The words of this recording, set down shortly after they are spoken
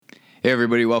Hey,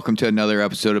 everybody, welcome to another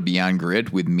episode of Beyond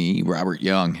Grid with me, Robert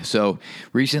Young. So,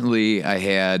 recently I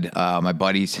had my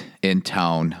buddies in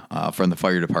town from the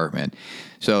fire department.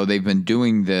 So, they've been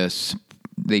doing this.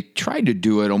 They tried to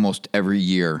do it almost every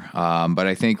year, but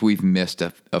I think we've missed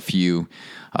a few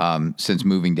since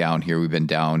moving down here. We've been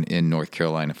down in North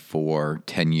Carolina for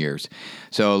 10 years.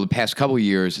 So the past couple of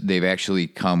years, they've actually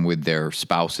come with their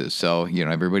spouses. So,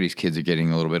 everybody's kids are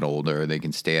getting a little bit older. They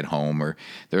can stay at home or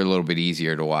they're a little bit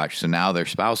easier to watch. So now their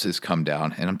spouses come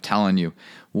down. And I'm telling you,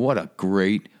 what a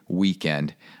great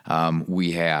weekend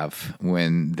we have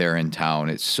when they're in town.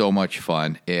 It's so much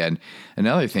fun. And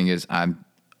another thing is I'm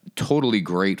totally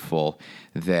grateful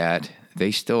that they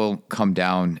still come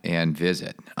down and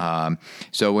visit.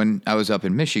 So when I was up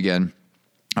in Michigan,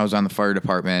 I was on the fire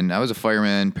department. I was a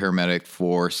fireman, paramedic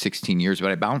for 16 years,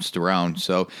 but I bounced around.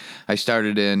 So I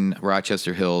started in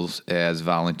Rochester Hills as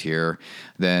volunteer,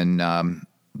 then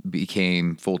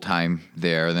became full-time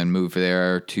there, then moved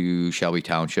there to Shelby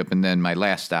Township, and then my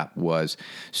last stop was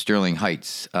Sterling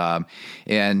Heights.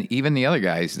 And even the other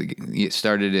guys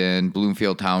started in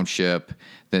Bloomfield Township,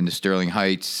 then to Sterling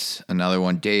Heights. Another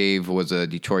one, Dave, was a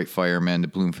Detroit fireman to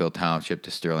Bloomfield Township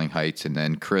to Sterling Heights. And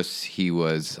then Chris, he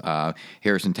was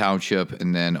Harrison Township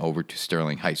and then over to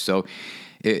Sterling Heights. So,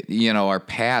 our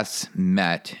paths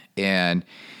met, and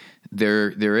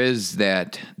there is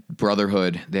that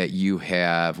brotherhood that you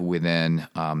have within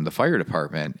the fire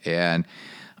department. And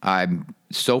I'm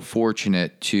so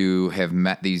fortunate to have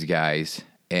met these guys,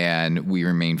 and we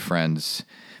remain friends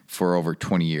for over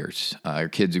 20 years. Our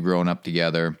kids have grown up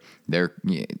together.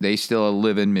 They still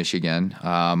live in Michigan.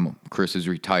 Chris is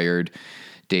retired.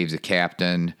 Dave's a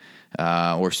captain,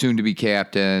 or soon to be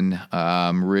captain.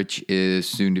 Rich is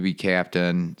soon to be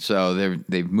captain. So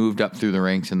they've moved up through the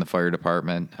ranks in the fire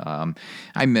department.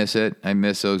 I miss it. I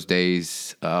miss those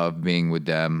days of being with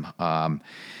them.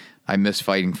 I miss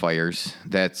fighting fires.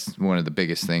 That's one of the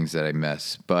biggest things that I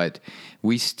miss. But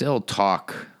we still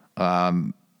talk,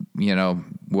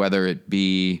 whether it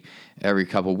be every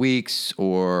couple weeks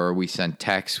or we send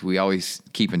texts, we always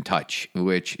keep in touch,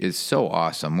 which is so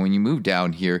awesome. When you move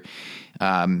down here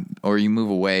or you move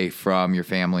away from your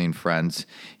family and friends,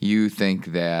 you think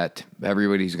that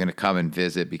everybody's going to come and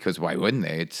visit because why wouldn't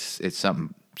they? It's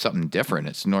something different.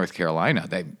 It's North Carolina.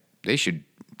 They should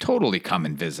totally come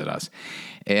and visit us.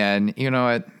 And you know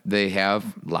what? They have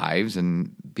lives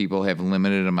and people have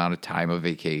limited amount of time of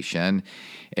vacation.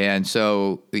 And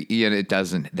so,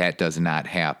 that does not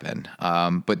happen.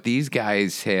 But these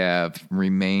guys have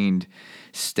remained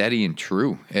steady and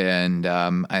true. And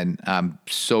I'm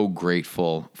so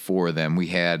grateful for them. We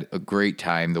had a great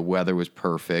time. The weather was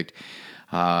perfect.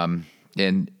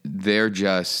 And they're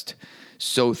just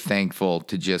so thankful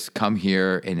to just come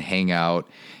here and hang out.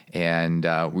 And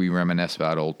we reminisce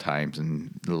about old times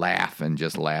and laugh and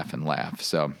just laugh and laugh.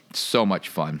 So much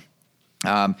fun.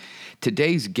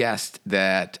 Today's guest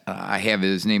that I have,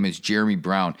 his name is Jeremy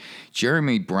Brown.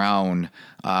 Jeremy Brown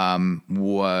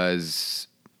was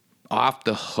off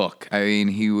the hook. I mean,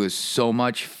 he was so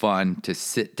much fun to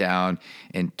sit down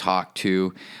and talk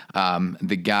to.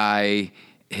 The guy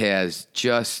has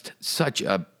just such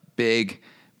a big,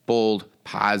 bold,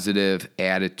 positive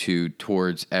attitude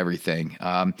towards everything.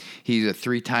 He's a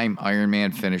 3-time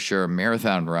Ironman finisher, a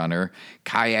marathon runner,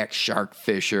 kayak shark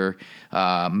fisher,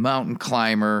 mountain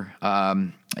climber,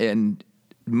 and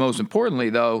most importantly,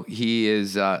 though, he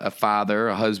is a father,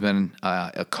 a husband,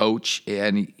 a coach,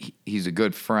 and he's a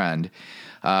good friend.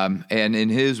 And in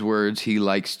his words, he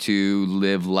likes to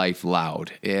live life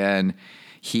loud. And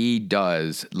he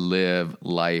does live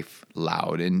life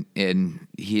loud, and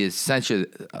he is such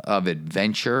of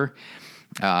adventure,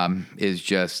 is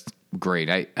just great.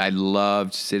 I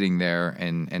loved sitting there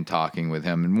and talking with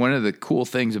him. And one of the cool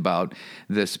things about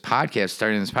starting this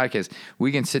podcast,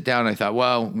 we can sit down. I thought,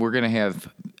 well, we're going to have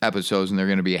episodes and they're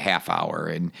going to be a half hour.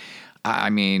 And I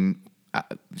mean,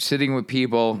 sitting with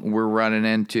people, we're running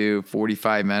into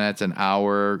 45 minutes, an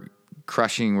hour,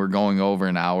 crushing. We're going over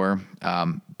an hour.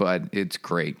 But it's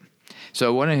great.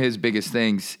 So one of his biggest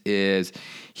things is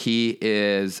he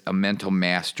is a mental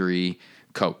mastery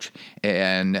coach.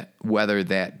 And whether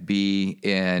that be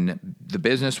in the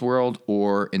business world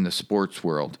or in the sports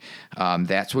world,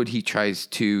 that's what he tries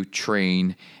to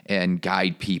train and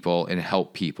guide people and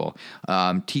help people.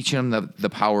 Teaching them the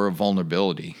power of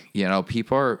vulnerability.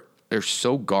 People they're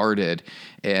so guarded,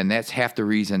 and that's half the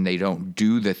reason they don't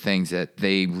do the things that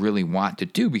they really want to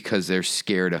do because they're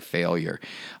scared of failure.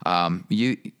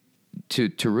 To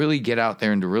really get out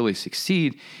there and to really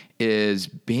succeed is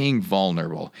being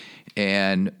vulnerable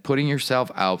and putting yourself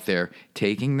out there,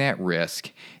 taking that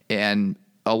risk, and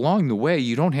along the way,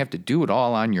 you don't have to do it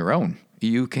all on your own.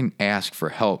 You can ask for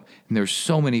help. And there's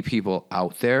so many people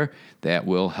out there that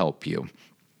will help you.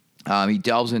 He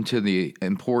delves into the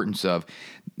importance of,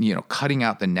 cutting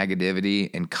out the negativity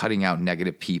and cutting out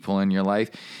negative people in your life.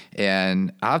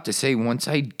 And I have to say, once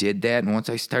I did that and once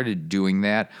I started doing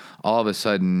that, all of a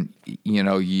sudden,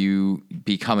 you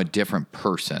become a different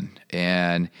person.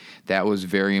 And that was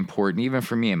very important, even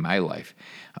for me in my life.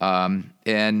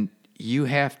 And you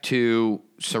have to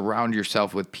surround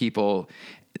yourself with people,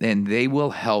 and they will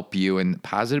help you, and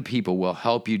positive people will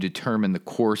help you determine the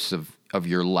course of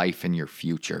your life and your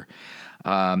future.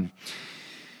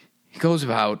 He goes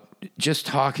about just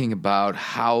talking about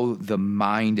how the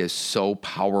mind is so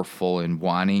powerful in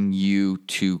wanting you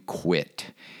to quit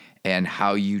and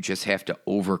how you just have to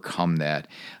overcome that.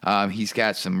 He's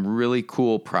got some really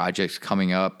cool projects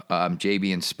coming up.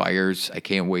 JB Inspires. I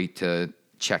can't wait to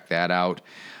check that out.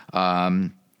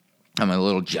 I'm a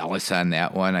little jealous on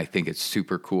that one. I think it's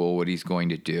super cool what he's going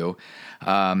to do.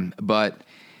 But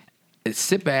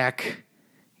sit back,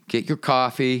 get your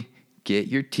coffee, get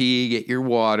your tea, get your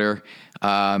water,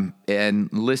 and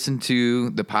listen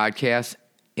to the podcast.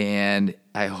 And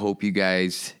I hope you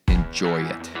guys enjoy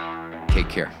it. Take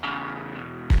care.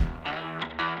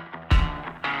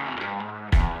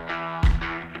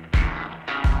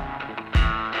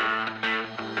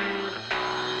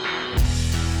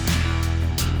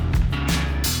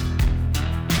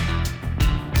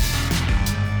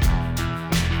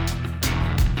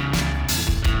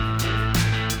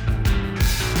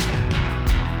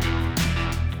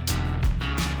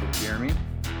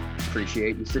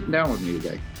 Appreciate you sitting down with me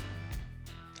today.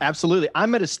 Absolutely.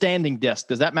 I'm at a standing desk.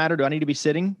 Does that matter? Do I need to be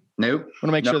sitting? Nope. I want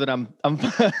to make sure that I'm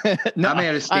no, I'm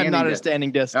at a standing I'm not desk. At a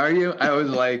standing desk. Are you? I was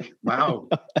like, wow,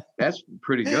 that's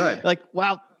pretty good. Like,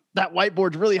 wow, that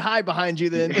whiteboard's really high behind you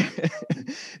then.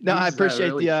 No, I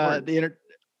appreciate really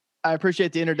I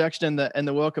appreciate the introduction and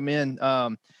the welcome in.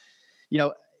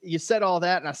 You said all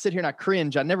that and I sit here and I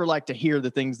cringe. I never like to hear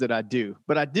the things that I do,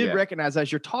 but I did recognize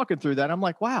as you're talking through that, I'm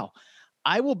like, wow,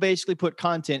 I will basically put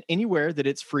content anywhere that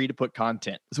it's free to put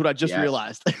content. That's what I just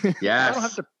realized.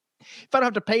 Yes. If I don't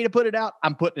have to pay to put it out,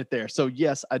 I'm putting it there. So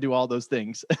yes, I do all those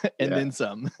things and then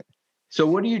some. So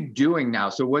what are you doing now?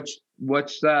 So what's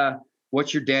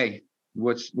your day?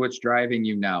 What's driving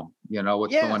you now?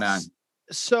 What's going on?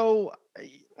 So,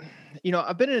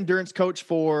 I've been an endurance coach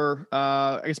for,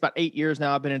 I guess about 8 years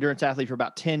now. I've been an endurance athlete for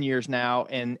about 10 years now.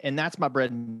 And that's my bread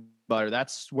and butter.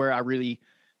 That's where I really,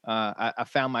 I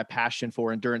found my passion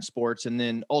for endurance sports and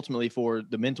then ultimately for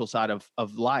the mental side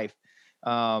of life.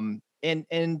 And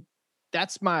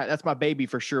that's my baby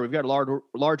for sure. We've got a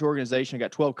large organization. We've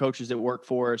got 12 coaches that work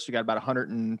for us. We got about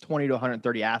 120 to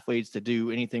 130 athletes to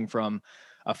do anything from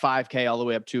a 5K all the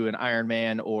way up to an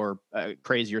Ironman or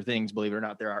crazier things. Believe it or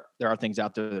not, there are things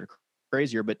out there that are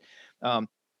crazier, but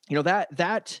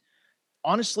that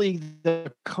honestly,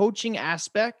 the coaching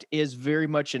aspect is very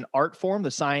much an art form. The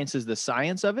science is the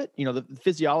science of it. The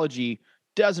physiology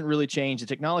doesn't really change. The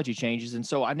technology changes. And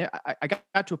so I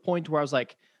got to a point where I was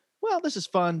like, well, this is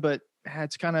fun, but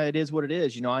it is what it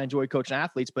is. I enjoy coaching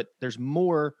athletes, but there's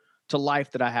more to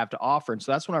life that I have to offer. And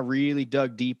so that's when I really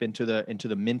dug deep into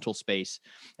the mental space.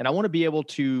 And I want to be able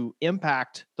to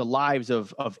impact the lives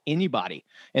of anybody.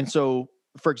 And so,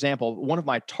 for example, one of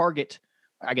my target,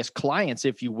 I guess, clients,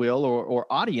 if you will, or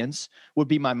audience would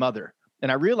be my mother. And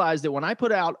I realized that when I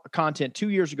put out content 2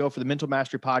 years ago for the Mental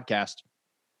Mastery podcast,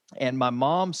 and my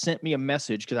mom sent me a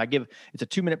message because it's a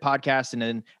 2-minute podcast. And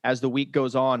then as the week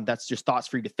goes on, that's just thoughts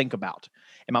for you to think about.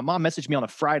 And my mom messaged me on a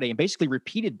Friday and basically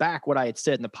repeated back what I had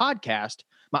said in the podcast.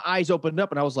 My eyes opened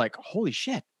up and I was like, holy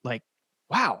shit, like,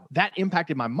 wow, that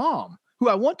impacted my mom, who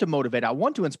I want to motivate. I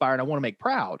want to inspire and I want to make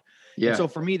proud. Yeah. And so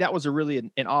for me, that was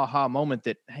an aha moment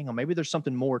that, hang on, maybe there's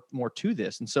something more to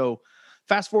this. And so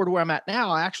fast forward to where I'm at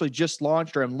now, I actually just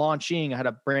launched or I'm launching. I had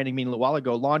a branding meeting a while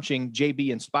ago, launching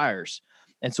JB Inspires.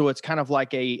 And so it's kind of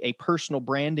like a personal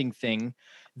branding thing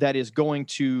that is going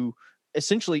to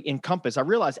essentially encompass. I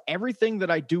realize everything that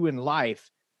I do in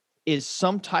life is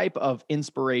some type of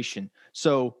inspiration.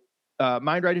 So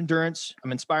Mind Right Endurance,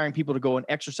 I'm inspiring people to go and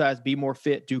exercise, be more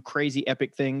fit, do crazy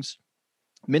epic things.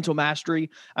 Mental Mastery,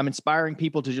 I'm inspiring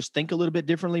people to just think a little bit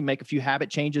differently, make a few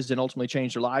habit changes, and ultimately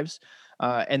change their lives.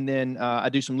 And then I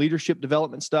do some leadership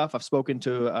development stuff. I've spoken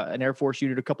to an Air Force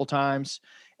unit a couple times,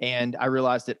 and I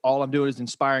realized that all I'm doing is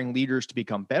inspiring leaders to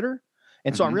become better.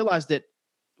 And so I realized that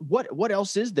what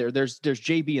else is there? There's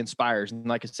JB Inspires. And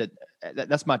like I said,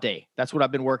 that's my day. That's what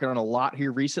I've been working on a lot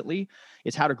here recently,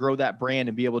 is how to grow that brand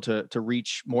and be able to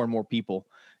reach more and more people.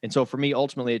 And so for me,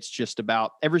 ultimately, it's just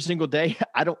about every single day.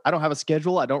 I don't have a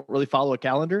schedule. I don't really follow a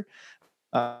calendar.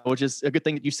 which is a good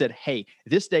thing that you said, hey,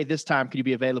 this day, this time, can you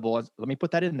be available? Let me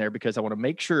put that in there because I want to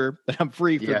make sure that I'm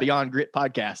free for the Beyond Grit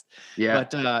podcast. Yeah.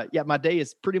 But yeah, my day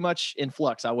is pretty much in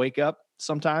flux. I wake up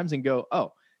sometimes and go,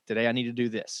 oh, today I need to do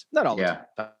this. Not all the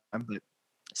time, but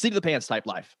seat of the pants type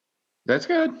life. That's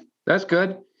good. That's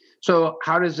good. So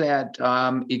how does that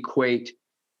equate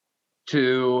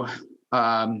to,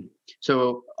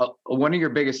 one of your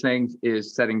biggest things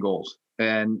is setting goals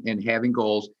and having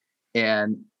goals.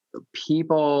 And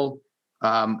people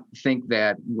think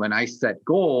that when I set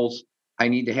goals, I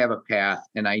need to have a path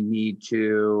and I need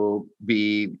to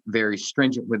be very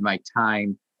stringent with my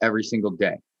time every single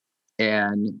day.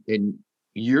 And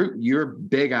you're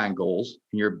big on goals.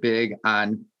 You're big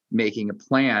on making a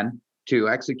plan to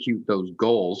execute those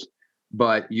goals,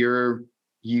 but you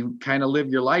kind of live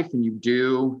your life and you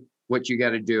do what you got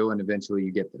to do, and eventually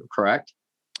you get there. Correct?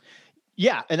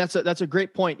 Yeah, and that's a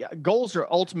great point. Goals are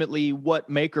ultimately what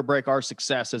make or break our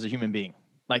success as a human being.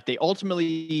 Like they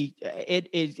ultimately,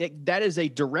 that is a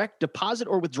direct deposit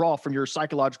or withdrawal from your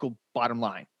psychological bottom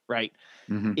line, right?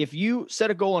 Mm-hmm. If you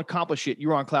set a goal and accomplish it,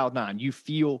 you're on cloud nine. You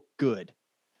feel good.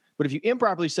 But if you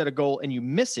improperly set a goal and you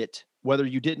miss it, whether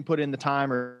you didn't put in the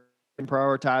time or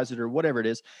prioritize it or whatever it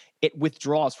is, it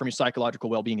withdraws from your psychological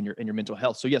well-being and your mental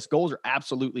health. So yes, goals are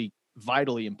absolutely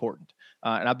vitally important.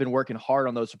 And I've been working hard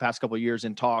on those for the past couple of years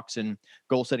in talks and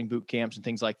goal setting boot camps and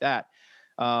things like that.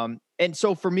 And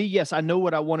so for me, yes, I know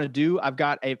what I want to do. I've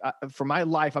got for my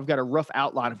life, I've got a rough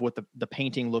outline of what the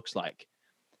painting looks like,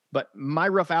 but my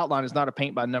rough outline is not a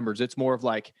paint by numbers. It's more of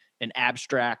like an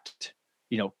abstract,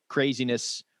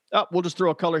 craziness. Oh, we'll just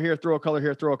throw a color here, throw a color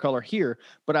here, throw a color here.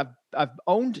 But I've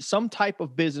owned some type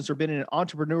of business or been in an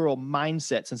entrepreneurial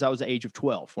mindset since I was the age of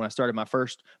 12 when I started my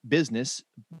first business,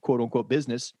 quote unquote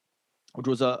business, which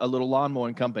was a little lawn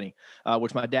mowing company,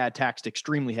 which my dad taxed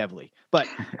extremely heavily. But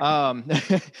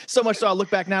so much so I look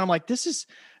back now and I'm like,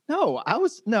 I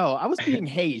was being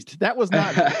hazed. That was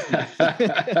not.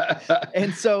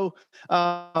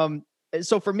 And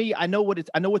so for me, I know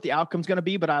what the outcome's going to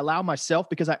be, but I allow myself,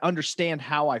 because I understand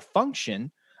how I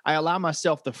function, I allow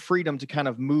myself the freedom to kind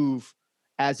of move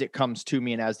as it comes to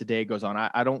me and as the day goes on.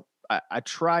 I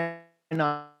try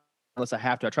not, unless I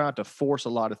have to, I try not to force a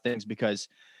lot of things, because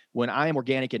when I am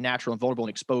organic and natural and vulnerable and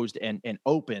exposed and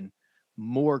open,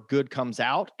 more good comes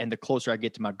out and the closer I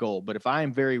get to my goal. But if I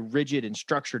am very rigid and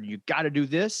structured, you got to do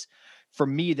this, for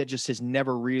me, that just has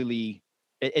never really,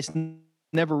 it's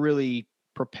never really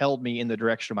propelled me in the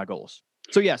direction of my goals.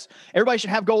 So yes, everybody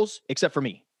should have goals except for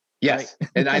me. Yes. Right?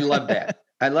 And I love that.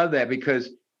 I love that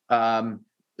because,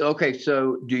 okay.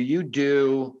 So do you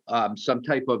do some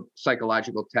type of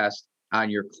psychological test on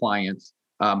your clients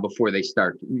before they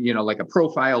start, like a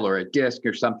profile or a DISC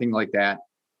or something like that,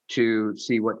 to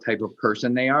see what type of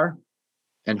person they are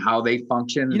and how they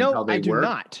function and how they work? I do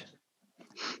not.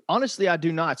 Honestly, I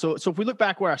do not. So if we look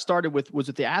back where I started was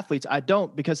with the athletes, I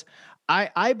don't, because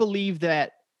I believe I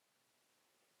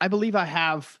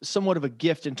have somewhat of a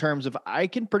gift in terms of I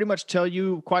can pretty much tell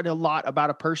you quite a lot about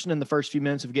a person in the first few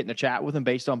minutes of getting a chat with them,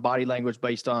 based on body language,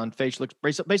 based on facial,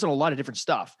 based on a lot of different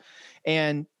stuff,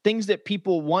 and things that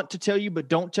people want to tell you but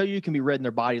don't tell you can be read in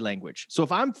their body language. So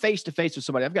if I'm face to face with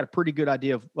somebody, I've got a pretty good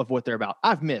idea of what they're about.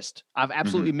 I've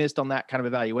absolutely missed on that kind of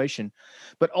evaluation,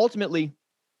 but ultimately,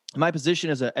 my position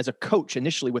as a coach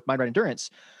initially with Mind Right Endurance,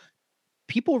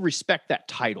 people respect that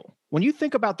title. When you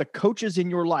think about the coaches in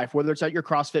your life, whether it's at your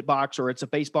CrossFit box or it's a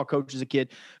baseball coach as a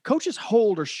kid, coaches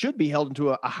hold or should be held into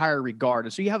a higher regard.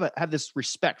 And so you have this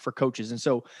respect for coaches. And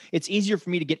so it's easier for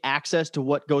me to get access to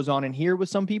what goes on in here with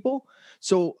some people.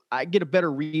 So I get a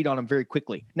better read on them very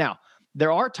quickly. Now,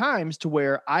 there are times to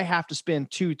where I have to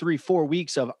spend 2, 3, 4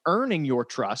 weeks of earning your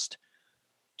trust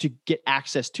to get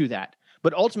access to that.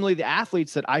 But ultimately, the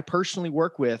athletes that I personally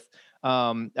work with,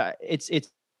 it's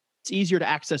easier to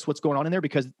access what's going on in there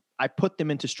because I put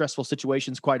them into stressful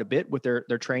situations quite a bit with their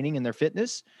training and their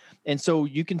fitness. And so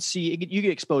you can see, you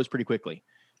get exposed pretty quickly.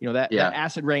 That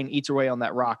acid rain eats away on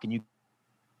that rock, and you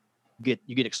get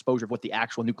exposure of what the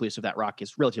actual nucleus of that rock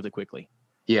is relatively quickly.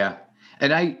 Yeah.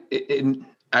 And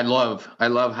I love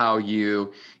how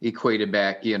you equated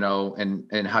back,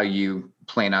 and how you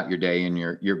plan out your day and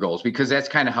your goals, because that's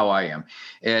kind of how I am.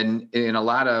 And in a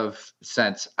lot of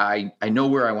sense, I know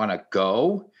where I want to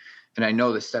go, and I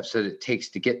know the steps that it takes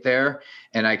to get there.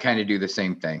 And I kind of do the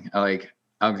same thing.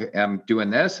 I'm doing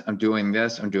this, I'm doing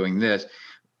this, I'm doing this.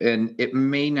 And it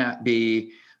may not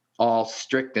be all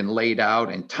strict and laid out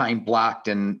and time blocked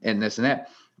and this and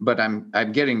that, but I'm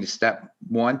getting to step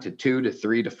 1 to 2 to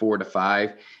 3 to 4 to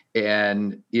 5.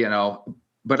 And,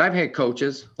 but I've had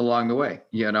coaches along the way,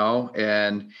 and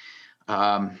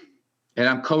I'm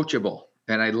coachable.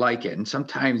 and I like it. And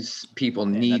sometimes people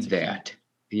Man, that's need a key. that,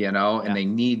 and Yeah, they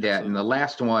need that. absolutely. And the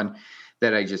last one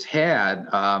that I just had,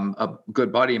 a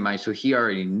good buddy of mine, so he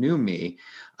already knew me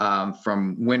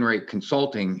from Win Rate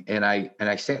Consulting, and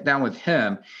I sat down with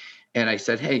him and I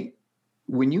said, hey,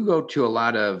 when you go to a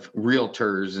lot of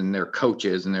realtors and their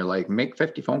coaches and they're like, make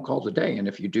 50 phone calls a day, and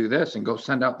if you do this and go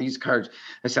send out these cards,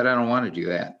 I said, I don't want to do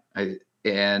that.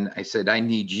 I said, I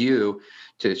need you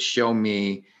to show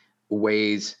me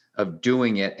ways of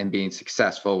doing it and being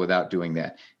successful without doing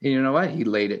that. And you know what? He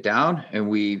laid it down and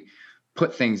we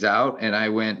put things out, and I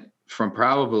went from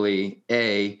probably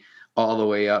A all the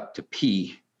way up to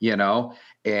P,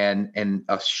 and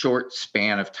a short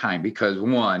span of time, because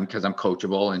one, because I'm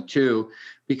coachable, and two,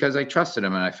 because I trusted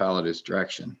him and I followed his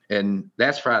direction. And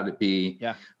that's proud to be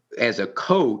as a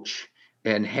coach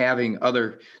and having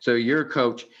so you're a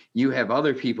coach, you have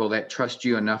other people that trust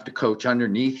you enough to coach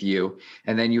underneath you.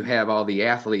 And then you have all the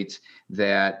athletes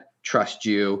that trust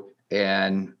you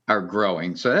and are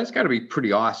growing. So that's got to be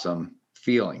pretty awesome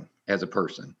feeling as a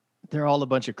person. They're all a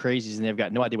bunch of crazies and they've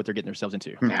got no idea what they're getting themselves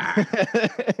into. Nah.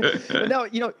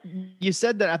 No, you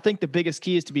said that I think the biggest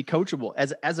key is to be coachable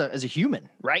as a human,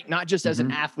 right? Not just as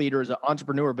an athlete or as an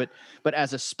entrepreneur, but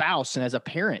as a spouse and as a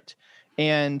parent.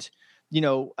 And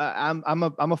I'm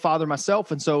a father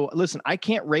myself, and so listen, I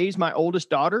can't raise my oldest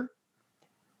daughter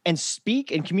and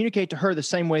speak and communicate to her the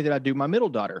same way that I do my middle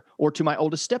daughter or to my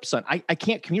oldest stepson. I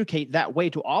can't communicate that way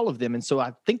to all of them. And so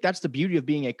I think that's the beauty of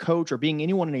being a coach or being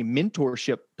anyone in a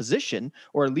mentorship position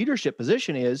or a leadership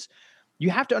position is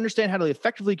you have to understand how to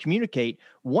effectively communicate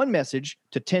one message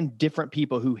to 10 different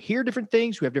people who hear different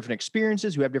things, who have different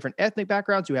experiences, who have different ethnic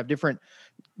backgrounds, who have different,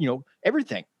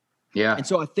 everything. Yeah. And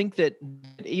so I think that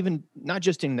even not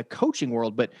just in the coaching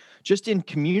world, but just in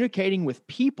communicating with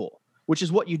people, which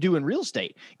is what you do in real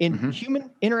estate, in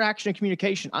human interaction and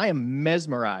communication, I am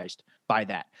mesmerized by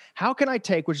that. How can I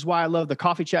take, which is why I love the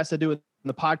coffee chats I do in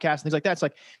the podcast and things like that. It's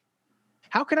like,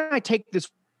 how can I take this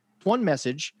one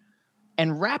message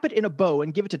and wrap it in a bow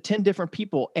and give it to 10 different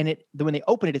people? And when they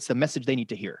open it, it's the message they need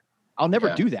to hear. I'll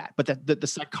never do that. But the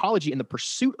psychology and the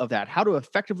pursuit of that, how to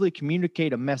effectively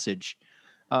communicate a message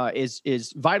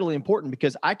is vitally important,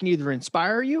 because I can either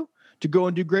inspire you to go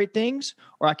and do great things,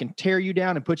 or I can tear you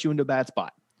down and put you into a bad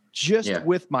spot just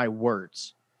with my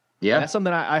words. Yeah. And that's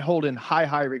something I hold in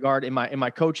high regard in my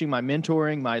coaching, my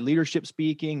mentoring, my leadership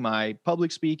speaking, my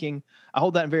public speaking. I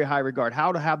hold that in very high regard,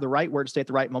 how to have the right word to say at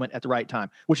the right moment at the right time,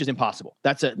 which is impossible.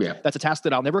 That's a task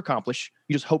that I'll never accomplish.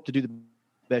 You just hope to do the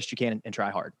best you can and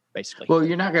try hard, basically. Well,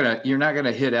 you're not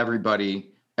gonna hit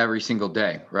everybody every single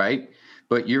day, right?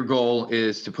 But your goal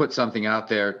is to put something out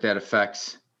there that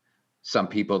affects some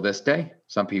people this day,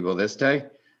 some people this day,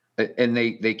 and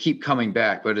they keep coming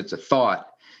back, but it's a thought.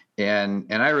 And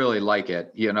I really like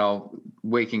it,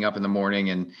 waking up in the morning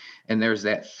and there's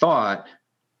that thought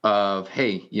of,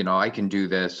 hey, I can do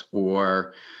this,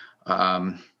 or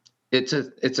it's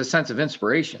a sense of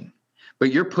inspiration,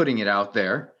 but you're putting it out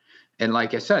there. And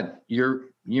like I said, you're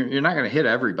not going to hit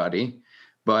everybody,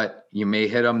 but you may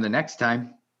hit them the next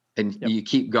time, and you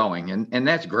keep going. And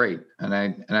that's great. And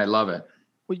I love it.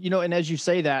 Well, and as you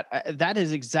say that, that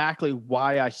is exactly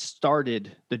why I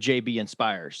started the JB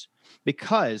Inspires,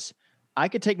 because I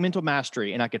could take mental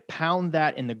mastery and I could pound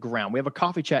that in the ground. We have a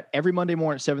coffee chat every Monday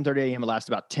morning at 7:30 a.m. It lasts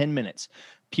about 10 minutes.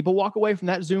 People walk away from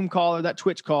that Zoom call or that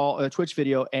Twitch call, Twitch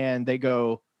video, and they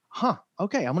go,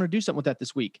 okay, I'm going to do something with that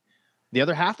this week. The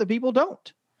other half of the people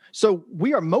don't. So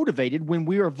we are motivated when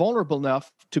we are vulnerable enough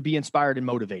to be inspired and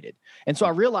motivated. And so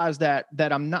I realized that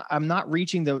I'm not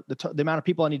reaching the amount of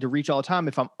people I need to reach all the time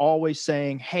if I'm always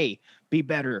saying, hey, be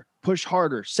better, push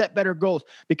harder, set better goals,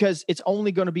 because it's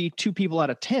only going to be 2 people out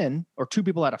of 10 or 2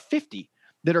 people out of 50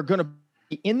 that are going to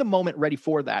be in the moment ready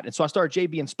for that. And so I started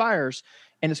JB Inspires,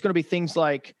 and it's going to be things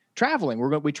like traveling.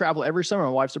 We travel every summer. My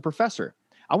wife's a professor.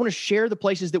 I want to share the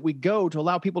places that we go to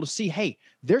allow people to see, hey,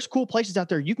 there's cool places out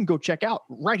there you can go check out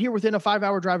right here within a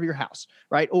 5-hour drive of your house,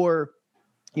 right? Or,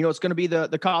 it's going to be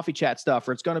the coffee chat stuff,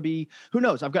 or it's going to be, who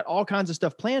knows? I've got all kinds of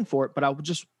stuff planned for it, but I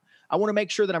want to make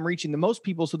sure that I'm reaching the most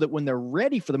people so that when they're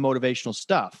ready for the motivational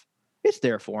stuff, it's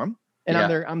there for them. And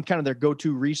I'm kind of their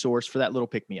go-to resource for that little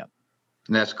pick-me-up.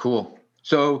 That's cool.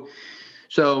 So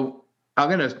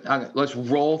let's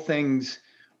roll things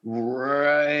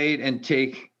right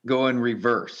and go in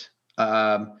reverse.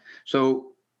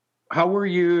 So how were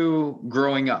you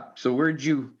growing up? So where'd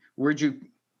you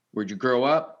grow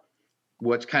up?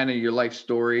 What's kind of your life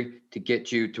story to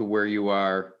get you to where you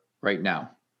are right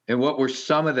now? And what were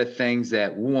some of the things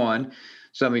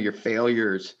some of your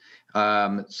failures,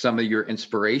 some of your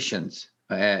inspirations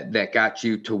that got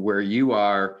you to where you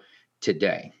are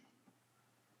today?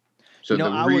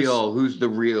 So who's the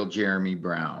real Jeremy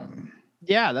Brown?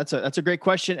 Yeah, that's a great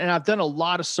question. And I've done a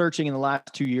lot of searching in the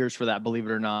last 2 years for that, believe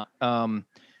it or not.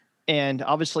 And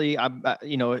obviously I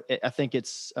think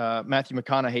it's Matthew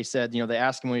McConaughey said, they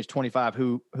asked him when he was 25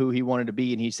 who he wanted to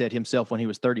be. And he said himself when he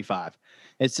was 35.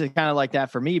 It's kind of like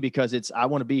that for me, because I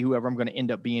want to be whoever I'm going to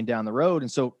end up being down the road.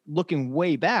 And so looking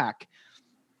way back,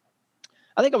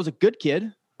 I think I was a good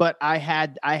kid, but I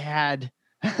had I had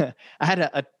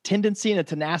a tendency and a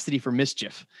tenacity for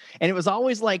mischief. And it was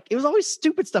always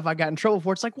stupid stuff I got in trouble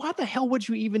for. It's like, why the hell would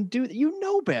you even do that? You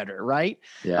know better, right?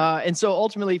 Yeah. And so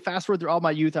ultimately, fast forward through all my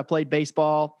youth, I played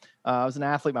baseball. I was an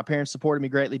athlete. My parents supported me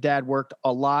greatly. Dad worked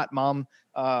a lot. Mom,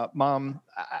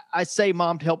 I say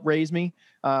mom helped raise me.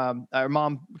 Our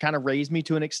mom kind of raised me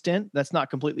to an extent. That's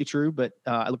not completely true, but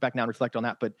I look back now and reflect on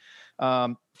that. But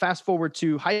fast forward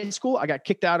to high school, I got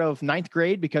kicked out of 9th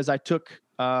grade because I took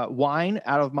wine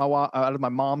out of my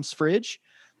mom's fridge,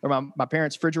 or my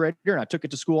parents' refrigerator, and I took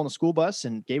it to school on the school bus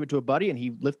and gave it to a buddy, and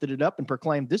he lifted it up and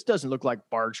proclaimed, "This doesn't look like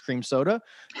Barge cream soda."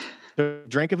 Took a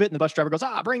drink of it, and the bus driver goes,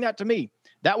 "Bring that to me."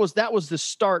 That was the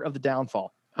start of the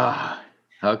downfall.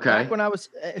 Okay. Back when I was,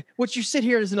 which you sit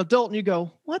here as an adult and you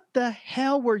go, "What the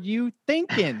hell were you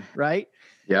thinking?" Right?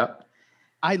 Yep.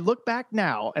 I look back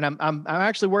now, and I'm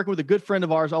actually working with a good friend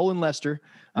of ours, Olin Lester.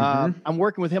 I'm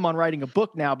working with him on writing a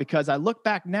book now, because I look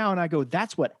back now and I go,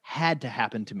 that's what had to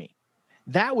happen to me.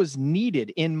 That was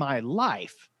needed in my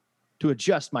life to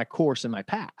adjust my course and my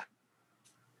path.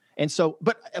 And so,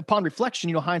 but upon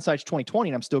reflection, hindsight's 2020,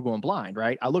 and I'm still going blind,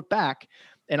 right? I look back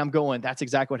and I'm going, that's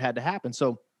exactly what had to happen.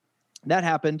 So that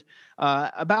happened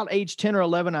about age 10 or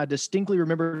 11. I distinctly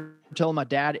remember telling my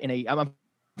dad I'm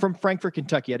from Frankfort,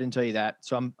 Kentucky. I didn't tell you that.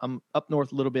 So I'm up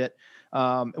north a little bit.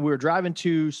 And we were driving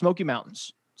to Smoky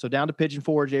Mountains. So down to Pigeon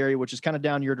Forge area, which is kind of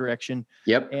down your direction.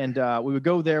 Yep. And we would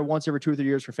go there once every 2 or 3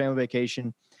 years for family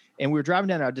vacation. And we were driving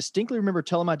down. And I distinctly remember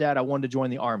telling my dad I wanted to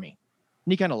join the Army.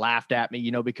 And he kind of laughed at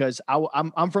me, because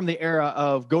I'm from the era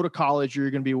of go to college, you're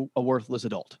going to be a worthless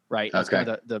adult, right? That's kind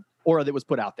of the aura that was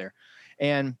put out there.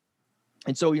 And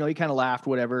so, he kind of laughed,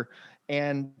 whatever.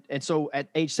 And so at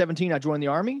age 17, I joined the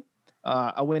Army.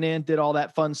 I went in, did all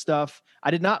that fun stuff. I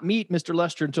did not meet Mr.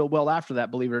 Lester until well after that,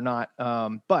 believe it or not.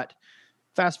 But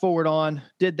fast forward on,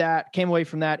 did that, came away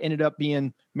from that, ended up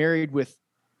being married with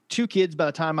 2 kids by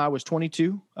the time I was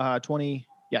 22.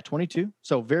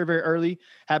 So very, very early.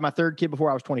 Had my 3rd kid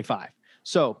before I was 25.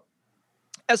 So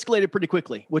escalated pretty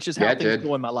quickly, which is how things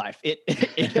go in my life. It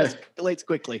escalates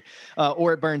quickly,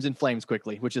 or it burns in flames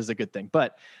quickly, which is a good thing.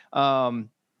 But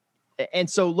and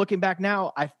so looking back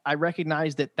now, I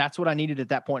recognize that that's what I needed at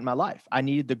that point in my life. I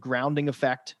needed the grounding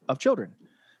effect of children.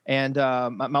 And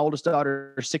my oldest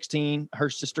daughter is 16. Her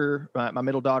sister, my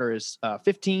middle daughter, is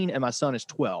 15, and my son is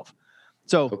 12.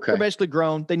 So they're basically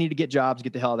grown. They need to get jobs,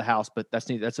 get the hell out of the house, but that's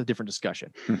a different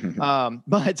discussion.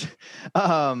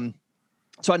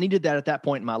 So I needed that at that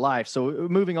point in my life. So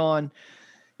moving on,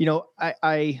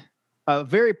 a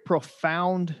very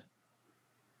profound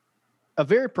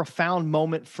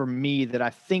moment for me that I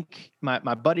think my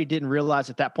buddy didn't realize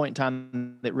at that point in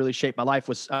time that really shaped my life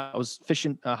was I was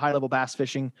fishing high level bass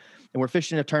fishing, and we're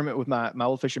fishing a tournament with my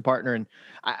old fishing partner. And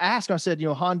I asked him, I said,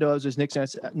 Hondo is his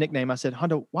nickname. I said,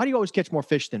 Hondo, why do you always catch more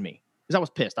fish than me? Because I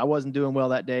was pissed. I wasn't doing well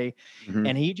that day.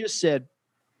 And he just said,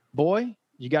 boy,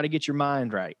 you got to get your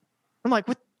mind right. I'm like,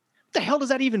 what the hell does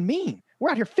that even mean?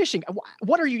 We're out here fishing.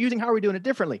 What are you using? How are we doing it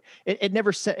differently? It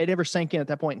never sank in at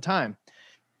that point in time.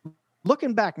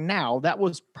 Looking back now, that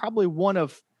was probably one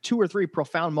of 2 or 3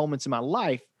 profound moments in my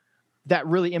life that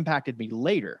really impacted me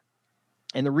later.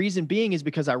 And the reason being is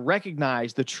because I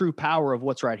recognize the true power of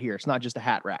what's right here. It's not just a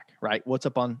hat rack, right? What's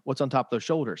on top of those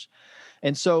shoulders.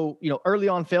 And so, early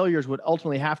on failures would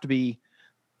ultimately have to be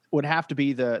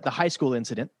the high school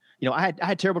incident. I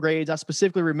had terrible grades. I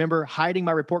specifically remember hiding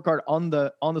my report card on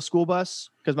the school bus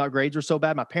because my grades were so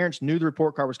bad. My parents knew the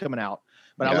report card was coming out,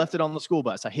 but I left it on the school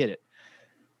bus. I hid it.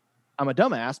 I'm a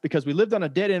dumbass because we lived on a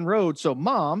dead end road. So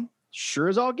mom, sure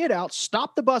as all get out,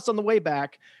 stopped the bus on the way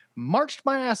back, marched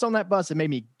my ass on that bus and made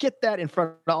me get that in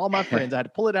front of all my friends. I had to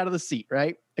pull it out of the seat,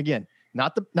 right? Again,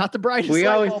 not the brightest. We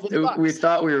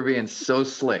thought we were being so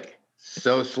slick.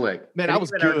 Man, and I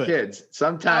was good. Our kids.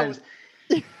 Sometimes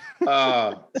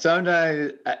I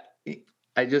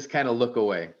just kind of look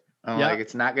away. I'm like,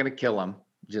 it's not going to kill them.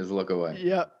 Just look away.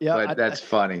 Yeah. But that's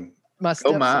funny. My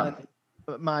stepson,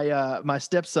 my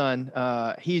stepson,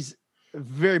 he's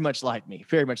very much like me.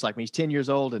 He's 10 years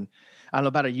old. And I don't know,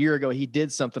 about a year ago, he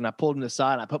did something. I pulled him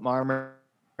aside and I put my arm around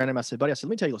him. I said, buddy, let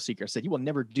me tell you a secret. I said, you will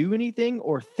never do anything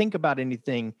or think about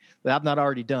anything that I've not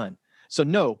already done. So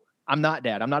no, I'm not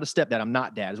dad. I'm not a stepdad. I'm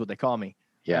not dad is what they call me.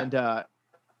 Yeah. And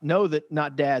know that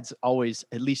not dad's always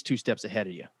at least 2 steps ahead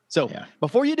of you. So Yeah.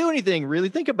 before you do anything, really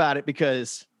think about it,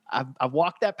 because I've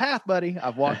walked that path, buddy.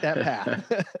 I've walked that path.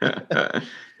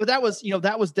 But that was,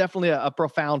 that was definitely a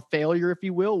profound failure, if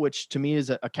you will, which to me is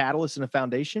a catalyst and a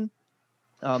foundation.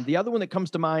 The other one that comes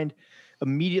to mind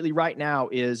immediately right now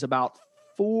is about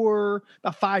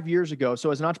 5 years ago.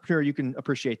 So as an entrepreneur, you can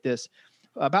appreciate this.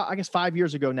 I guess 5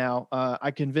 years ago now,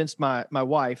 I convinced my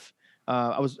wife.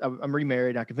 I'm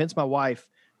remarried. I convinced my wife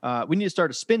we need to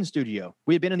start a spin studio.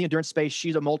 We had been in the endurance space.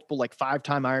 She's a multiple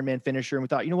 5-time Ironman finisher, and we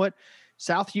thought, you know what,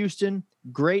 South Houston,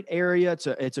 great area.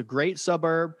 It's a great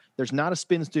suburb. There's not a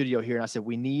spin studio here, and I said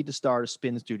we need to start a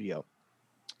spin studio.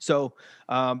 So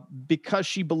because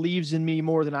she believes in me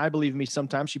more than I believe in me,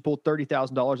 sometimes she pulled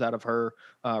 $30,000 out of her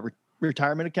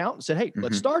retirement account and said, "Hey,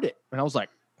 let's start it." And I was like,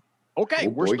 "Okay,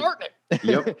 we're starting it."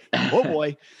 Yep. Oh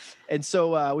boy. And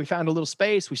so we found a little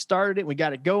space. We started it. We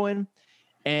got it going,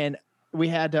 and we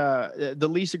had the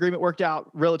lease agreement worked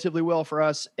out relatively well for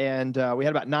us. And we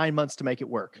had about 9 months to make it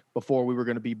work before we were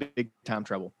going to be big time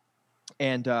trouble.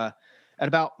 And at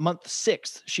about month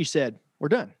 6, she said, "We're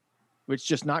done. It's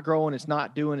just not growing. It's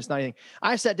not doing. It's not anything."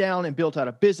 I sat down and built out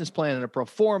a business plan and a pro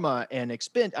forma and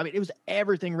expend. I mean, it was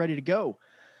everything ready to go.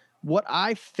 What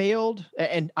I failed,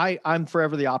 and I'm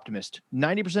forever the optimist,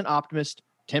 90% optimist,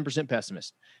 10%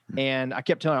 pessimist. And I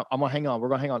kept telling her, I'm going to hang on. We're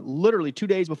going to hang on. Literally 2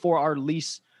 days before our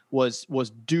lease was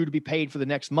due to be paid for the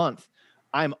next month,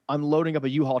 I'm loading up a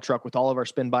U-Haul truck with all of our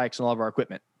spin bikes and all of our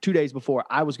equipment. 2 days before,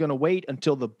 I was going to wait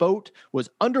until the boat was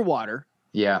underwater,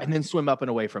 and then swim up and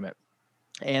away from it.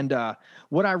 And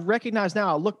what I recognize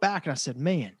now, I look back and I said,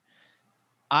 man,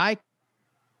 I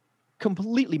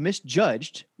completely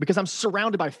misjudged, because I'm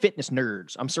surrounded by fitness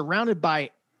nerds. I'm surrounded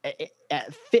by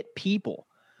fit people.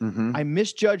 Mm-hmm. I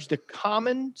misjudged the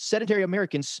common sedentary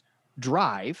American's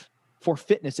drive for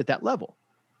fitness at that level.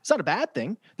 It's not a bad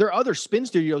thing. There are other spin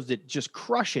studios that just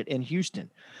crush it in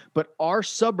Houston, but our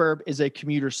suburb is a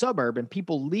commuter suburb, and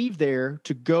people leave there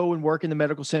to go and work in the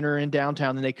medical center in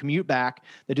downtown. Then they commute back,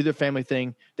 they do their family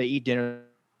thing, they eat dinner,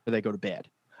 or they go to bed.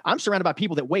 I'm surrounded by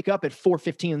people that wake up at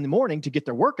 4:15 in the morning to get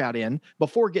their workout in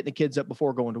before getting the kids up,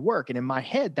 before going to work. And in my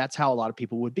head, that's how a lot of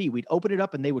people would be. We'd open it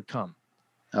up and they would come.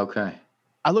 Okay.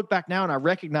 I look back now and I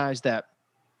recognize that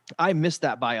I missed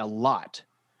that by a lot.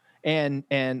 And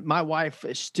my wife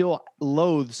still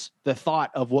loathes the thought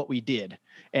of what we did,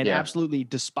 and absolutely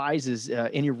despises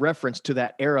any reference to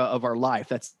that era of our life.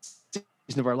 That's the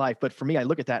season of our life. But for me, I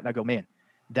look at that and I go, man,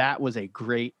 that was a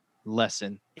great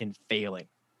lesson in failing.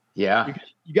 Yeah.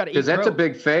 You got to eat, because that's a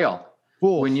big fail.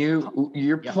 Cool. When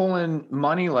you're pulling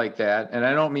money like that, and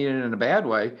I don't mean it in a bad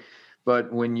way,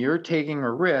 but when you're taking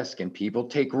a risk, and people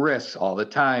take risks all the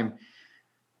time,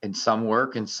 and some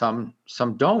work and some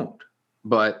don't,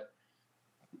 but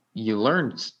you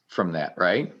learn from that,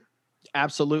 right?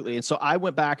 Absolutely. And so I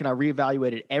went back and I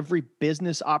reevaluated every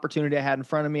business opportunity I had in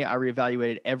front of me. I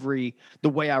reevaluated the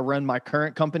way I run my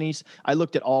current companies. I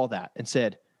looked at all that and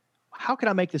said, how can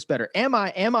I make this better? Am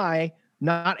I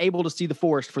not able to see the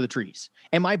forest for the trees?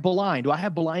 Am I blind? Do I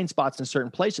have blind spots in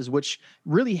certain places, which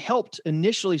really helped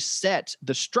initially set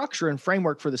the structure and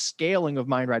framework for the scaling of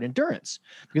Mind Right Endurance?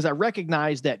 Because I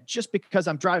recognized that just because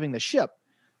I'm driving the ship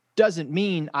doesn't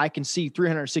mean I can see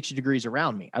 360 degrees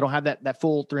around me. I don't have that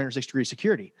full 360 degree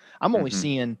security. I'm only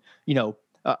seeing,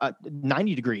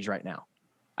 90 degrees right now.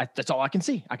 That's all I can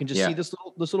see. I can just see this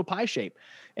little pie shape.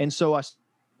 And so I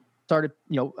started,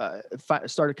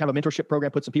 started kind of a mentorship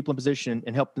program, put some people in position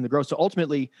and helped them to grow. So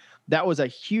ultimately that was a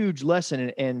huge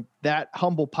lesson. And that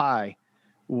humble pie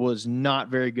was not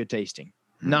very good tasting,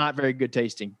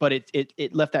 but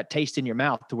it left that taste in your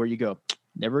mouth to where you go,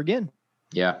 never again.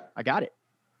 Yeah. I got it.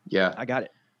 Yeah. I got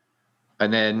it.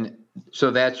 And then,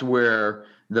 so that's where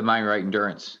the Mind Right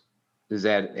Endurance, is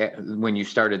that when you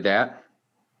started that?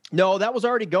 No, that was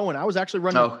already going. I was actually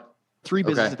running 3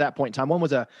 businesses at that point in time. One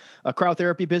was a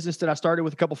cryotherapy business that I started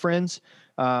with a couple friends.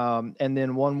 And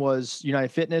then one was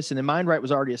United Fitness, and then Mind Right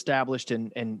was already established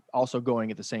and also going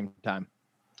at the same time.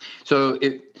 So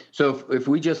if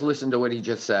we just listen to what he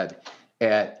just said,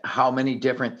 at how many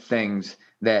different things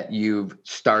that you've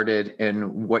started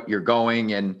and what you're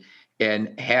going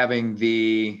and having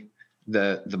the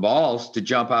balls to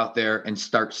jump out there and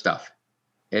start stuff.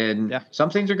 And some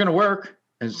things are going to work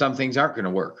and some things aren't going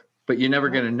to work, but you're never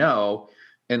going to know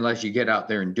unless you get out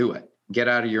there and do it. Get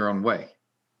out of your own way.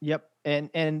 Yep.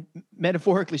 And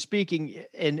metaphorically speaking,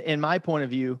 in my point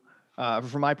of view,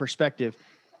 from my perspective,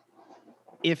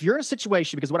 if you're in a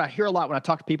situation, because what I hear a lot when I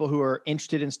talk to people who are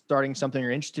interested in starting something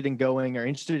or interested in going or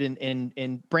interested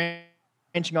in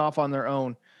branching off on their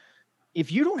own,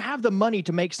 if you don't have the money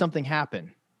to make something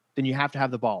happen, then you have to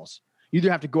have the balls. You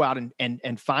either have to go out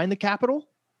and find the capital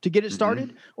to get it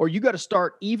started, or you got to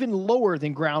start even lower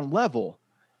than ground level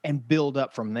and build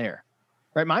up from there.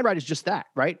 Right. MindRight is just that,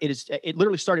 right? It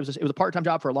literally started, it was a part-time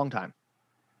job for a long time.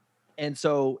 And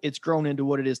so it's grown into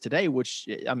what it is today, which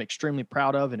I'm extremely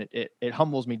proud of. And it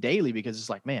humbles me daily, because it's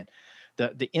like, man,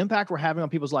 the impact we're having on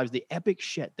people's lives, the epic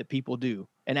shit that people do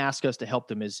and ask us to help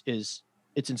them is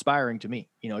it's inspiring to me.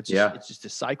 It's just a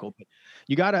cycle. But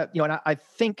you gotta, and I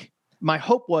think my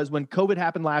hope was, when COVID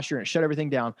happened last year and it shut everything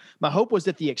down, my hope was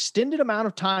that the extended amount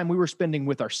of time we were spending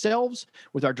with ourselves,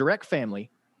 with our direct family,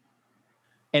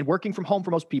 and working from home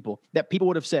for most people, that people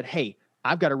would have said, hey,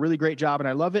 I've got a really great job and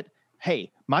I love it.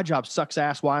 Hey, my job sucks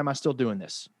ass. Why am I still doing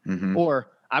this?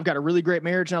 Or I've got a really great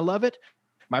marriage and I love it.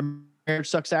 My marriage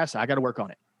sucks ass. I got to work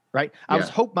on it. Right. I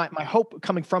was my hope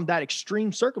coming from that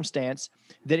extreme circumstance,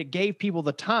 that it gave people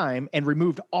the time and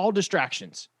removed all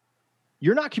distractions.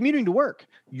 You're not commuting to work.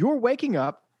 You're waking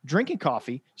up, drinking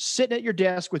coffee, sitting at your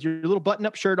desk with your little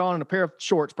button-up shirt on and a pair of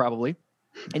shorts probably,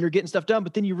 and you're getting stuff done.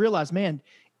 But then you realize, man,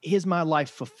 is my life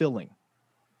fulfilling?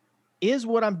 Is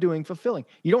what I'm doing fulfilling?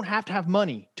 You don't have to have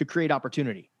money to create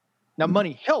opportunity. Now,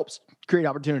 money helps create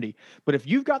opportunity, but if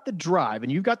you've got the drive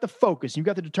and you've got the focus, you've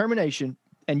got the determination,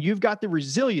 and you've got the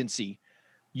resiliency,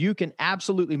 you can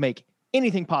absolutely make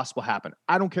anything possible happen.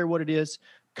 I don't care what it is.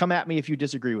 Come at me if you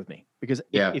disagree with me, because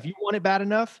if you want it bad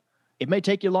enough, it may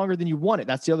take you longer than you want it.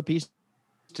 That's the other piece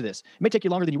to this. It may take you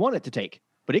longer than you want it to take,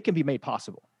 but it can be made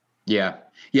possible. Yeah.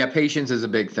 Yeah. Patience is a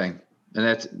big thing. And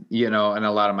that's, in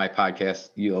a lot of my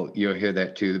podcasts, you'll hear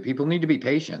that too. The people need to be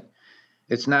patient.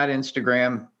 It's not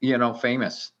Instagram,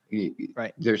 famous.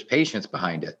 Right. There's patience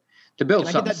behind it to build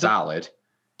something solid.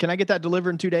 Can I get that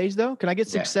delivered in 2 days though? Can I get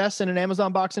success in an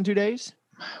Amazon box in 2 days?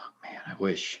 Oh, man, I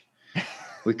wish.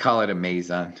 We call it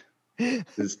Amazon.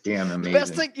 It's damn amazing.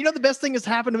 The best thing that's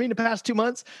happened to me in the past 2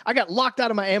 months, I got locked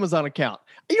out of my Amazon account.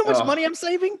 You know how much money I'm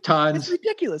saving? Tons. It's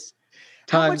ridiculous.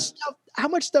 Tons. How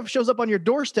much stuff shows up on your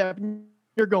doorstep and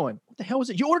you're going, what the hell was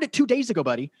it? You ordered it 2 days ago,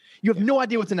 buddy. You have no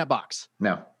idea what's in that box.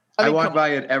 No. I walk by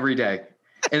it every day.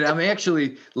 And I'm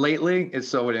actually, lately, it's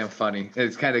so damn funny.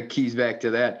 It's kind of keys back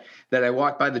to that I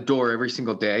walk by the door every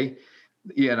single day.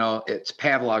 It's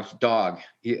Pavlov's dog.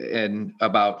 And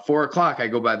about 4:00, I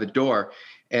go by the door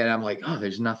and I'm like, oh,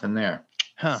 there's nothing there.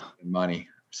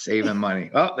 Saving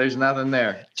money. Oh, there's nothing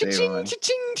there. Saving money.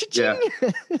 Yeah.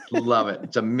 Love it.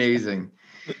 It's amazing.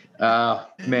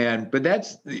 Man, but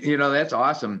that's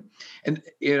awesome. And,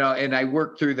 and I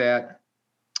worked through that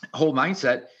whole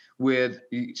mindset with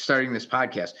starting this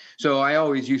podcast. So I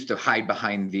always used to hide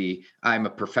behind I'm a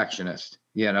perfectionist,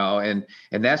 and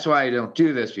that's why I don't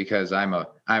do this, because I'm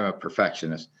a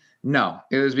perfectionist. No,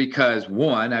 it was because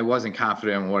 1, I wasn't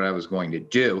confident in what I was going to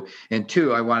do. And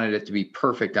 2, I wanted it to be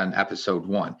perfect on episode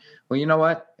 1. Well, you know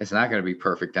what? It's not going to be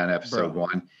perfect on episode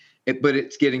 1, but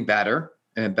it's getting better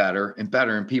and better and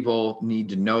better. And people need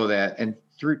to know that. And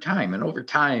through time and over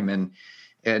time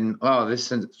and oh,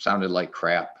 this sounded like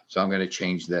crap, so I'm going to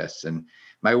change this. And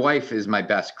my wife is my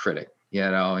best critic,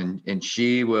 and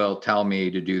she will tell me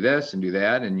to do this and do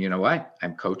that. And you know what?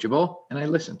 I'm coachable and I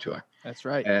listen to her. That's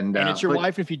right. And it's your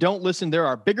wife. If you don't listen, there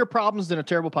are bigger problems than a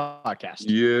terrible podcast.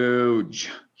 Huge.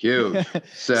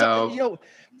 So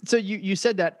you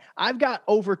said that. I've got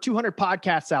over 200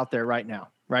 podcasts out there right now.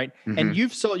 Right. And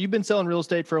you've been selling real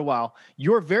estate for a while.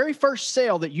 Your very first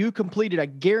sale that you completed, I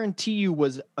guarantee you,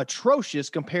 was atrocious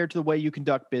compared to the way you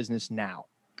conduct business now.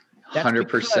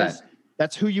 100%.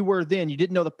 That's who you were then. You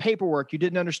didn't know the paperwork. You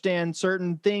didn't understand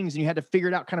certain things, and you had to figure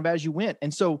it out kind of as you went.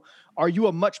 And so are you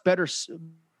a much better,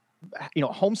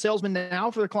 home salesman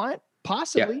now for the client?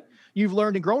 Possibly. Yeah. You've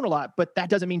learned and grown a lot, but that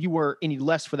doesn't mean you were any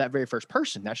less for that very first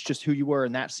person. That's just who you were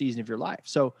in that season of your life.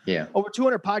 So over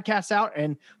 200 podcasts out.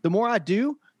 And the more I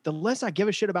do, the less I give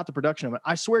a shit about the production of it.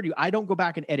 I swear to you, I don't go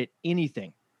back and edit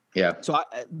anything. Yeah. So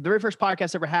the very first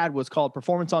podcast I ever had was called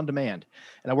Performance on Demand.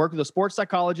 And I worked with a sports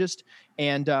psychologist,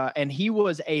 and he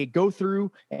was a go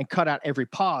through and cut out every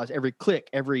pause, every click,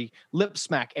 every lip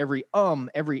smack, every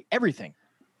everything.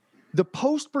 The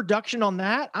post-production on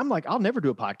that, I'm like, I'll never do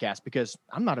a podcast because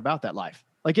I'm not about that life.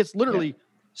 Like, it's literally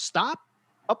stop,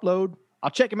 upload. I'll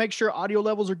check and make sure audio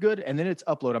levels are good, and then it's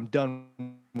upload. I'm done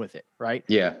with it, right?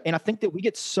 Yeah. And I think that we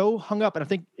get so hung up, and I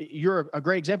think you're a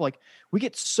great example. Like, we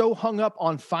get so hung up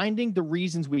on finding the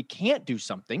reasons we can't do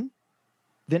something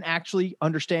than actually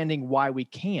understanding why we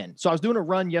can. So I was doing a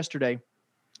run yesterday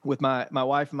with my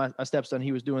wife and my stepson.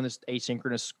 He was doing this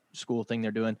asynchronous school thing they're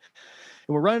doing.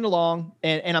 And we're running along,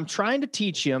 and I'm trying to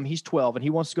teach him. He's 12 and he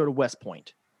wants to go to West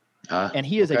Point. And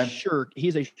he is a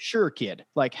sure kid.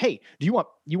 Like, hey, do you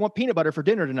want peanut butter for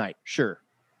dinner tonight? Sure.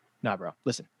 Nah, bro.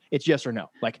 Listen, It's yes or no.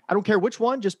 Like, I don't care which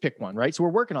one, just pick one, right? So we're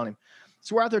working on him.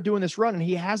 So we're out there doing this run, and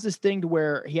he has this thing to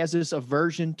where he has this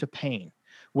aversion to pain.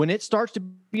 When it starts to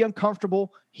be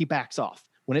uncomfortable, he backs off.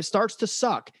 When it starts to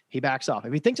suck, he backs off.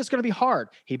 If he thinks it's going to be hard,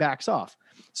 he backs off.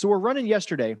 So we're running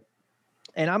yesterday,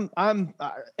 and I'm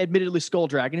admittedly skull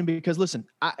dragging him because listen,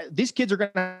 these kids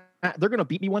they're going to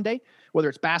beat me one day, whether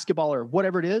it's basketball or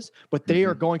whatever it is, but they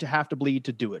are going to have to bleed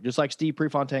to do it. Just like Steve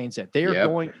Prefontaine said, they are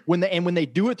going, when they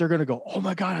do it, they're going to go, oh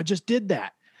my God, I just did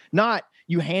that. Not,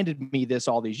 you handed me this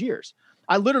all these years.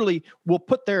 I literally will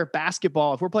put their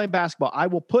basketball. If we're playing basketball, I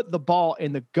will put the ball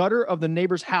in the gutter of the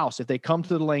neighbor's house if they come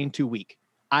to the lane too weak.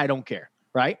 I don't care.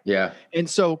 Right. Yeah. And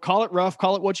so call it rough,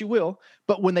 call it what you will.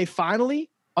 But when they finally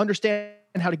understand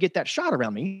how to get that shot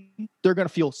around me, they're going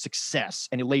to feel success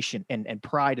and elation and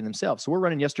pride in themselves. So we're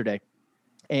running yesterday,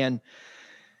 and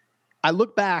I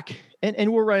look back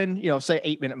and we're running, say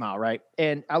 8-minute mile. Right.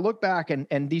 And I look back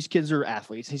and these kids are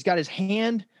athletes. He's got his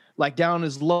hand like down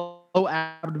his low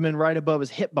abdomen, right above his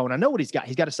hip bone. I know what he's got.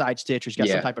 He's got a side stitch, or he's got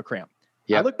some type of cramp.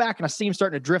 Yep. I look back and I see him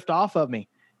starting to drift off of me.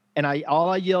 And all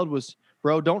I yelled was,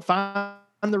 bro, don't find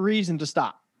the reason to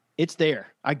stop. It's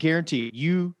there. I guarantee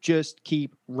you just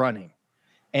keep running.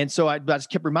 And so I just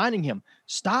kept reminding him,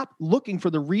 stop looking for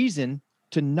the reason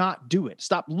to not do it.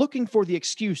 Stop looking for the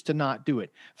excuse to not do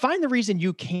it. Find the reason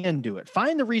you can do it.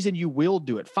 Find the reason you will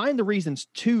do it. Find the reasons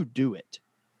to do it.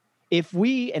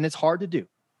 And it's hard to do,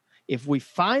 if we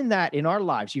find that in our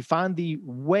lives, you find the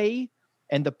way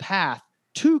and the path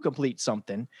to complete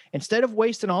something, instead of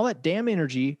wasting all that damn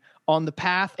energy on the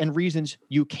path and reasons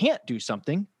you can't do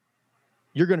something,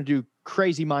 you're going to do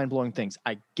crazy, mind-blowing things.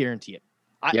 I guarantee it.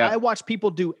 I watch people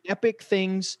do epic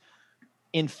things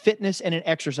in fitness and in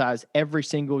exercise every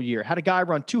single year. Had a guy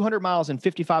run 200 miles in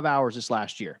 55 hours this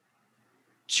last year.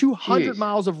 200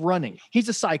 miles of running. He's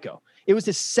a psycho. It was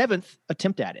his 7th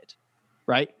attempt at it,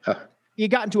 right? He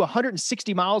had gotten to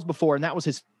 160 miles before, and that was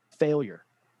his failure,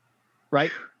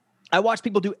 right? I watch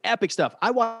people do epic stuff.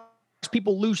 I watch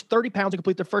people lose 30 pounds and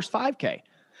complete their first 5K.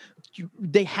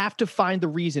 They have to find the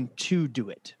reason to do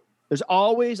it. There's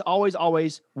always, always,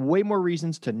 always way more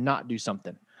reasons to not do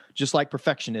something, just like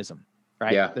perfectionism,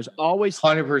 right? Yeah. There's always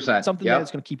 100% something that's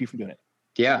going to keep you from doing it.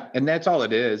 Yeah. And that's all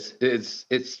it is.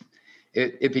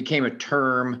 It became a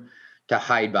term to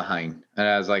hide behind. And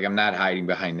I was like, I'm not hiding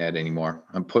behind that anymore.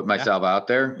 I'm putting myself out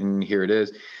there, and here it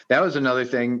is. That was another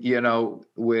thing,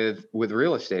 with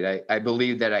real estate. I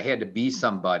believed that I had to be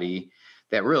somebody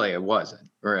that really I wasn't,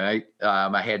 right?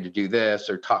 I had to do this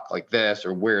or talk like this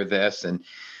or wear this. And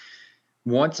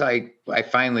once I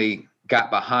finally got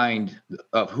behind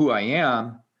of who I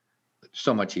am,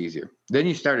 so much easier. Then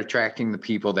you start attracting the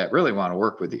people that really want to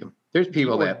work with you. There's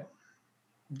people that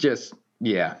just,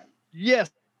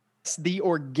 Yes. The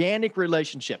organic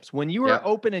relationships, when you are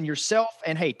open in yourself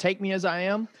and, hey, take me as I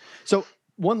am. So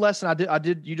one lesson I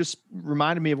did, you just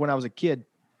reminded me of when I was a kid.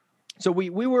 So we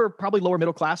were probably lower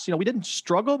middle class. We didn't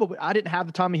struggle, but I didn't have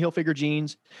the Tommy Hilfiger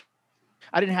jeans.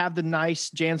 I didn't have the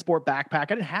nice JanSport backpack. I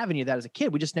didn't have any of that as a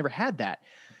kid. We just never had that.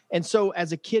 And so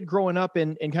as a kid growing up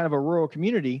in kind of a rural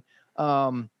community,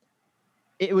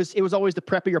 it was always the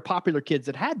preppier, popular kids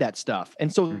that had that stuff.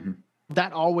 And so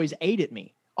that always ate at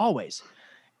me, always.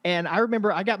 And I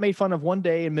remember I got made fun of one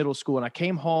day in middle school, and I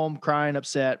came home crying,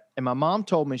 upset. And my mom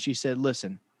told me, she said,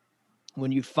 listen,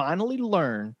 when you finally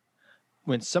learn,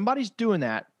 when somebody's doing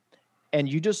that, and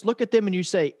you just look at them and you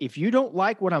say, if you don't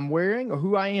like what I'm wearing or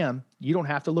who I am, you don't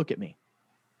have to look at me.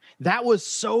 That was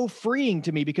so freeing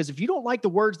to me, because if you don't like the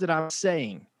words that I'm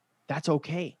saying, that's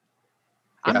okay.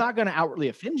 I'm not going to outwardly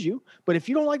offend you, but if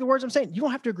you don't like the words I'm saying, you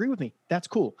don't have to agree with me. That's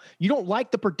cool. You don't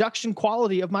like the production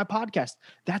quality of my podcast.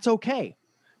 That's okay.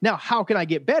 Now, how can I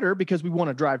get better? Because we want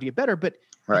to drive to get better, but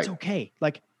it's okay.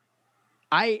 Like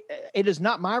it is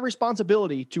not my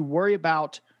responsibility to worry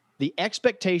about the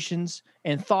expectations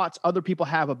and thoughts other people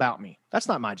have about me. That's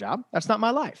not my job. That's not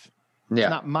my life. Yeah. It's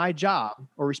not my job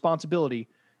or responsibility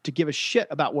to give a shit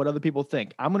about what other people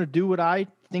think. I'm going to do what I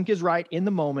think is right in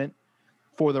the moment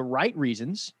for the right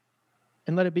reasons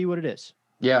and let it be what it is.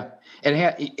 Yeah.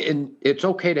 And it's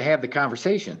okay to have the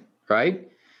conversation, right?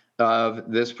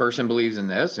 Of this person believes in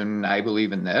this and I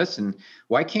believe in this. And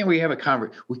why can't we have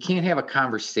we can't have a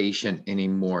conversation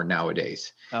anymore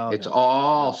nowadays. It's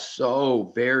all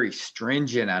so very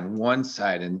stringent on one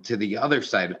side and to the other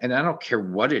side. And I don't care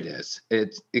what it is.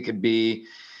 It could be,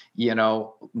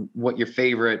 what your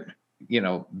favorite,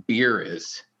 beer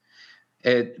is.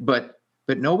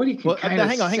 But nobody can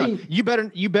hang on.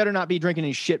 You better not be drinking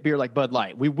any shit beer like Bud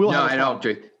Light. We will. No, I don't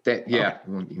drink that. Yeah.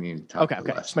 Okay. You need to talk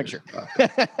okay. Just make sure.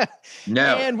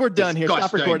 No. And we're done here.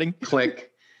 Stop recording.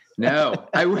 Click. No,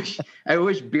 I wish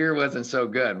beer wasn't so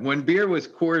good. When beer was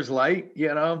Coors Light,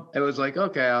 it was like,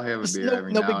 okay, I'll have a It's beer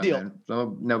every no now big and deal.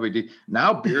 then. No big deal.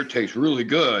 Now beer tastes really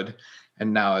good,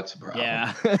 and now it's a problem.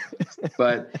 Yeah.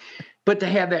 but to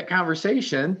have that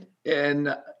conversation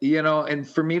and and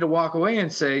for me to walk away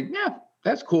and say, yeah,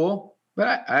 that's cool,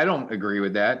 but I don't agree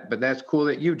with that, but that's cool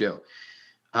that you do.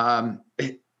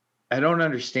 I don't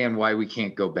understand why we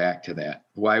can't go back to that,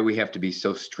 why we have to be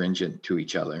so stringent to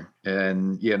each other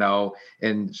and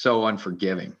and so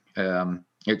unforgiving.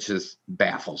 It just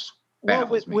baffles Well,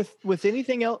 me. with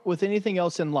anything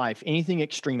else in life, anything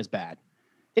extreme is bad.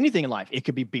 Anything in life. It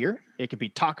could be beer, it could be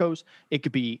tacos, it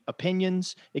could be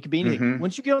opinions, it could be anything. Mhm.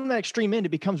 Once you get on that extreme end, it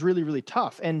becomes really, really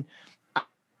tough. And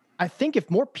I think if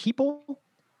more people,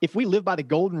 if we live by the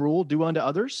golden rule, do unto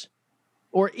others,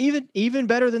 or even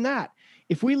better than that,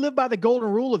 if we live by the golden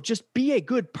rule of just be a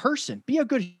good person, be a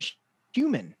good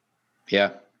human,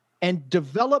 Yeah. and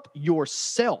develop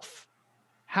yourself.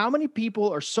 How many people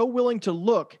are so willing to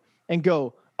look and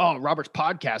go, oh, Robert's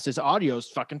podcast, his audio is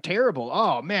fucking terrible.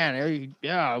 Oh man,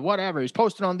 yeah, whatever. He's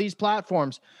posting on these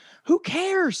platforms. Who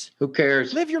cares? Who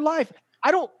cares? Live your life.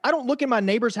 I don't look in my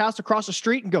neighbor's house across the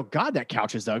street and go, God, that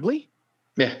couch is ugly.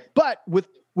 Yeah. But with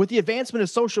the advancement of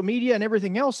social media and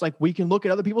everything else, like we can look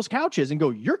at other people's couches and go,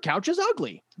 your couch is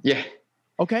ugly. Yeah.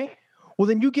 Okay. Well,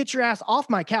 then you get your ass off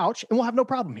my couch and we'll have no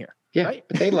problem here. Yeah. Right?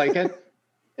 But they like it.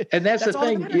 And that's the all that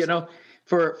thing, matters.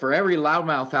 for every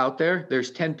loudmouth out there,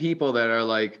 there's 10 people that are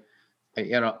like,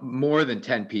 more than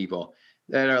 10 people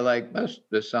that are like,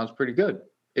 this sounds pretty good.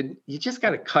 And you just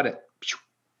got to cut it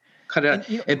out.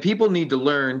 And people need to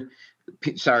learn.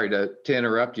 Sorry to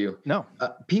interrupt you. No.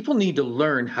 People need to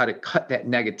learn how to cut that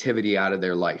negativity out of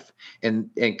their life and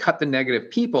cut the negative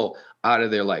people out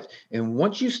of their life. And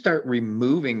once you start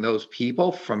removing those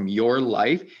people from your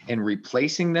life and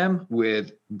replacing them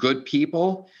with good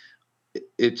people,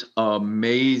 it's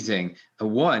amazing.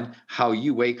 One, how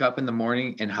you wake up in the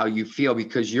morning and how you feel,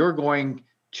 because you're going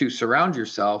to surround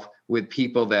yourself with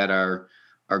people that are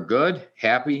good,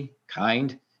 happy,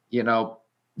 kind,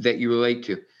 that you relate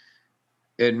to.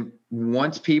 And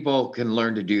once people can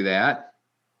learn to do that,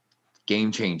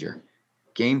 game changer.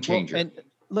 Well, and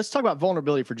let's talk about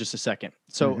vulnerability for just a second.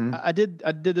 So I did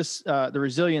this, the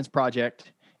Resilience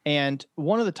Project, and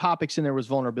one of the topics in there was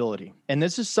vulnerability. And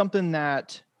this is something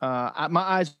that my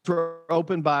eyes were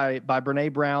opened by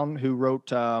Brene Brown, who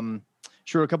wrote a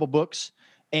couple books.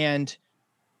 And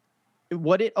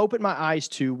what it opened my eyes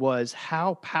to was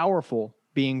how powerful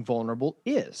being vulnerable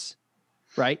is,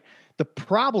 right? The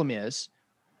problem is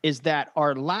that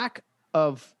our lack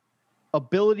of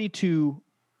ability to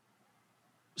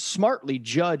smartly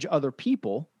judge other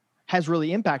people has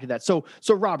really impacted that. So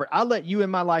Robert, I let you in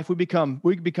my life. We become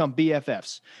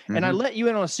BFFs, and I let you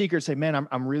in on a secret. Say, man,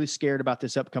 I'm really scared about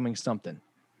this upcoming something.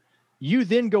 You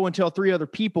then go and tell 3 other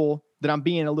people that I'm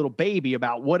being a little baby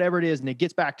about whatever it is, and it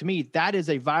gets back to me. That is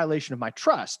a violation of my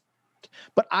trust.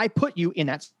 But I put you in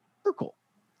that circle.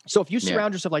 So if you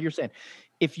surround yourself, like you're saying,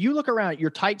 if you look around at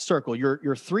your tight circle,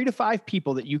 your 3 to 5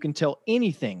 people that you can tell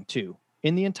anything to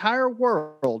in the entire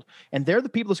world, and they're the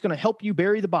people that's going to help you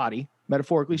bury the body,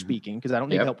 metaphorically speaking, because I don't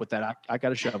need help with that. I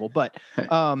got a shovel, but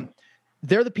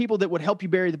they're the people that would help you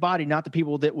bury the body, not the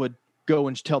people that would go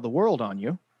and tell the world on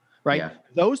you, right? Yeah.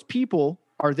 Those people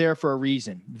are there for a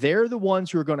reason. They're the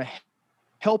ones who are going to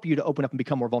help you to open up and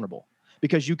become more vulnerable,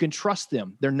 because you can trust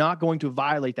them. They're not going to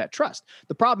violate that trust.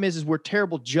 The problem is we're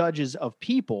terrible judges of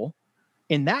people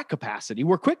in that capacity.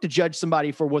 We're quick to judge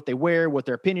somebody for what they wear, what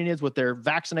their opinion is, what their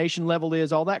vaccination level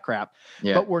is, all that crap.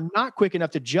 Yeah. But we're not quick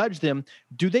enough to judge them.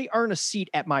 Do they earn a seat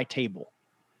at my table?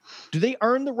 Do they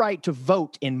earn the right to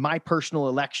vote in my personal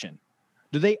election?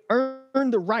 Do they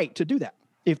earn the right to do that?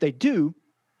 If they do,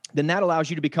 then that allows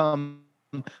you to become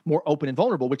more open and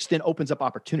vulnerable, which then opens up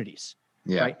opportunities.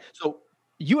 Yeah. Right. So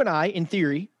you and I, in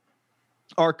theory,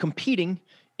 are competing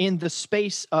in the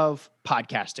space of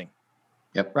podcasting.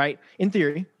 Yep. Right. In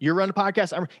theory, you're running a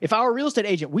podcast. If I were a real estate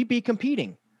agent, we'd be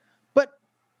competing, but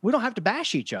we don't have to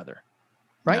bash each other.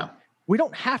 Right. No. We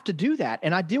don't have to do that.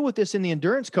 And I deal with this in the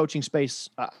endurance coaching space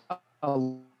a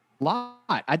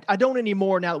lot. I don't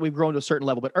anymore now that we've grown to a certain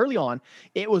level, but early on,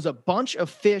 it was a bunch of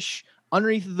fish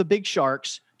underneath the big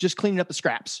sharks, just cleaning up the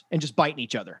scraps and just biting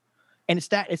each other. And it's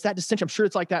that distinction. I'm sure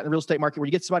it's like that in the real estate market where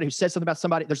you get somebody who says something about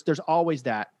somebody. There's always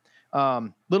that.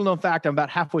 Little known fact, I'm about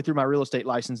halfway through my real estate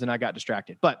license and I got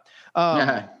distracted. But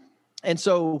and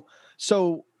so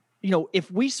if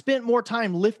we spent more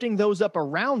time lifting those up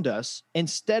around us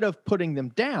instead of putting them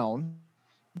down,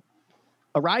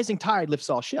 a rising tide lifts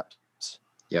all ships.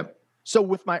 Yep. So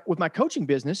with my coaching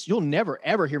business, you'll never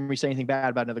ever hear me say anything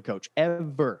bad about another coach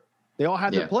ever. They all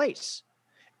have their place.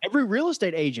 Every real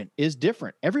estate agent is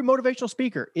different. Every motivational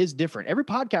speaker is different. Every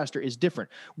podcaster is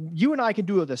different. You and I can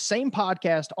do the same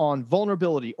podcast on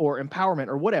vulnerability or empowerment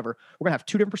or whatever. We're going to have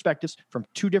two different perspectives from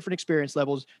two different experience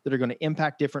levels that are going to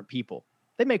impact different people.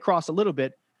 They may cross a little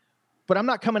bit, but I'm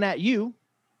not coming at you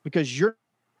because you're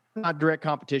not direct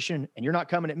competition, and you're not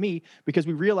coming at me because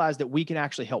we realize that we can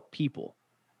actually help people.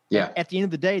 Yeah. And at the end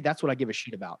of the day, that's what I give a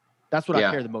shit about. That's what I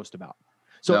care the most about.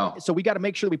 So we got to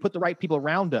make sure that we put the right people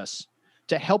around us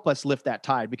to help us lift that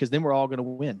tide, because then we're all going to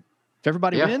win. If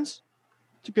everybody wins,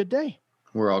 it's a good day.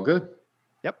 We're all good.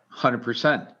 Yep.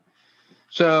 100%.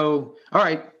 So, all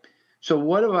right. So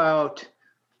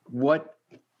what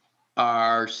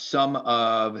are some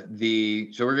of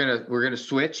so we're going to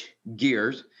switch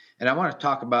gears, and I want to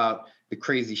talk about the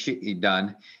crazy shit you've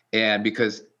done. And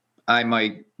because I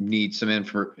might need some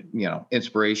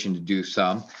inspiration to do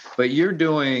some, but you're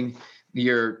doing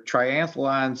your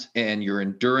triathlons and your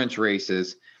endurance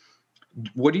races.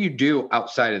 What do you do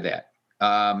outside of that?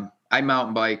 I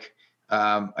mountain bike,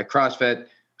 I CrossFit,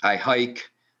 I hike.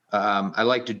 I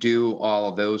like to do all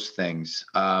of those things.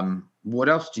 What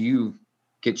else do you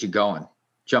get you going?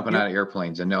 Jumping out of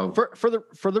airplanes? I know for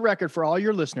the record, for all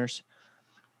your listeners,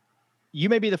 you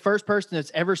may be the first person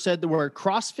that's ever said the word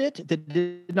CrossFit that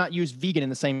did not use vegan in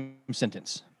the same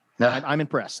sentence. I'm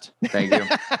impressed. Thank you.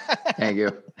 Thank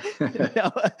you.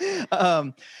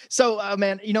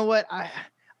 Man, you know what?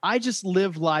 I just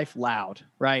live life loud,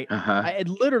 right? I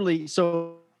literally,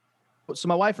 so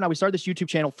my wife and I, we started this YouTube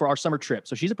channel for our summer trip.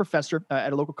 So she's a professor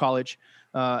at a local college,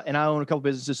 and I own a couple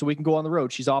businesses, so we can go on the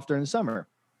road. She's off during the summer.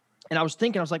 And I was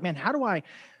like, man, how do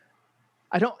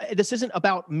this isn't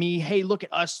about me. Hey, look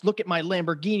at us, look at my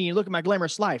Lamborghini, look at my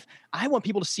glamorous life. I want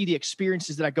people to see the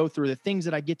experiences that I go through, the things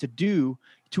that I get to do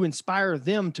to inspire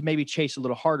them to maybe chase a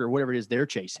little harder, whatever it is they're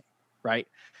chasing. Right.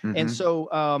 Mm-hmm. And so,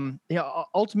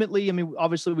 ultimately, I mean,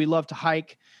 obviously we love to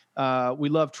hike. We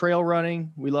love trail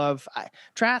running. We love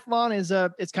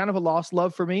triathlon it's kind of a lost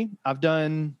love for me. I've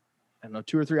done,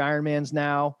 2 or 3 Ironmans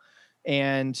now.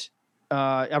 And,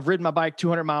 I've ridden my bike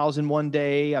 200 miles in one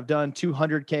day. I've done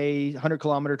 200K,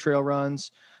 100-kilometer trail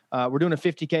runs. We're doing a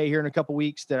 50K here in a couple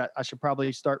weeks that I should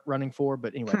probably start running for.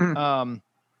 But anyway,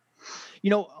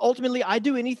 ultimately, I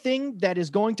do anything that is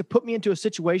going to put me into a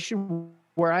situation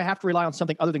where I have to rely on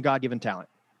something other than God-given talent.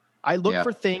 I look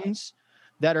for things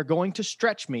that are going to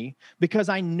stretch me, because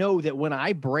I know that when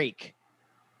I break,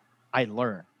 I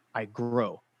learn, I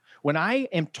grow. When I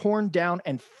am torn down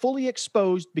and fully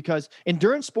exposed, because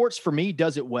endurance sports for me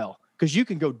does it well, because you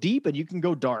can go deep and you can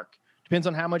go dark. Depends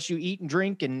on how much you eat and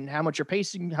drink and how much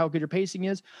how good your pacing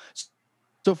is.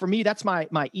 So for me, that's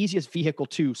my easiest vehicle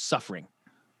to suffering.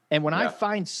 And when I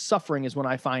find suffering is when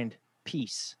I find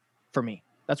peace for me.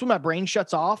 That's when my brain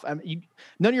shuts off. None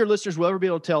of your listeners will ever be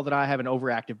able to tell that I have an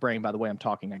overactive brain by the way I'm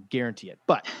talking. I guarantee it.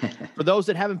 But for those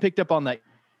that haven't picked up on that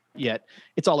yet,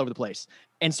 it's all over the place.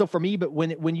 And so for me, but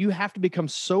when you have to become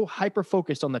so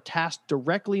hyper-focused on the task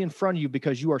directly in front of you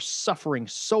because you are suffering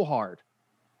so hard,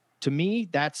 to me,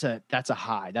 that's a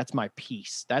high. That's my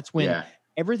peace. That's when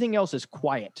everything else is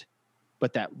quiet,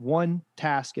 but that one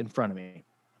task in front of me.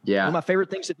 Yeah. One of my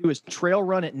favorite things to do is trail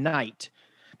run at night,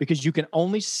 because you can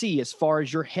only see as far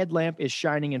as your headlamp is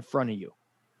shining in front of you.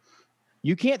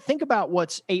 You can't think about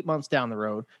what's 8 months down the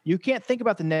road. You can't think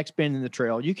about the next bend in the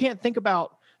trail. You can't think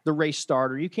about the race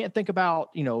starter. You can't think about,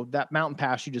 that mountain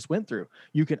pass you just went through.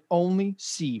 You can only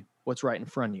see what's right in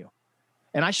front of you.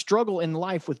 And I struggle in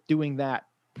life with doing that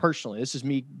personally. This is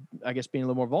me, I guess, being a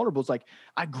little more vulnerable. It's like,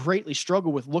 I greatly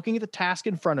struggle with looking at the task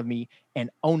in front of me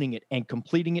and owning it and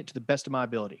completing it to the best of my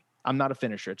ability. I'm not a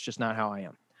finisher. It's just not how I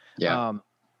am. Yeah.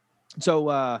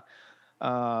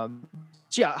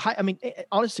 I mean,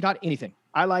 honest to God, anything.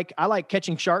 I like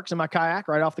catching sharks in my kayak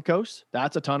right off the coast.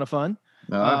 That's a ton of fun.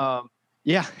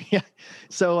 Yeah.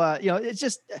 So, it's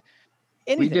just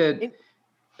anything. We did.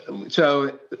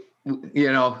 So,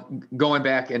 going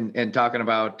back and talking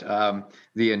about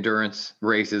the endurance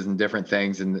races and different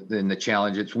things and the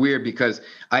challenge, it's weird because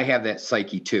I have that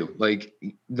psyche too. Like,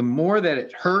 the more that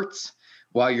it hurts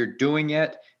while you're doing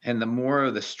it and the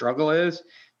more the struggle is,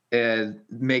 it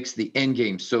makes the end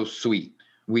game so sweet.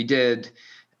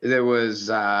 There was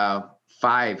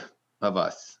 5 of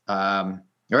us, or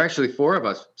actually 4 of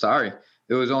us. Sorry.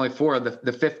 It was only 4. The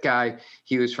 5th guy,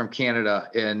 he was from Canada,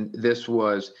 and this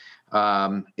was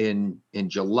in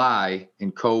July,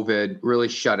 and COVID really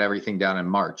shut everything down in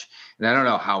March. And I don't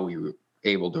know how we were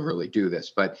able to really do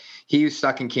this, but he was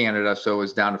stuck in Canada, so it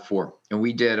was down to 4. And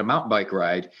we did a mountain bike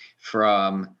ride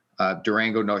from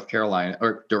Durango, North Carolina,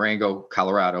 or Durango,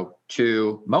 Colorado,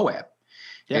 to Moab.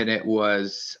 Yeah. And it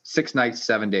was 6 nights,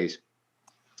 7 days.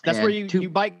 That's where you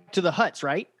bike to the huts,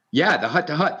 right? Yeah, the hut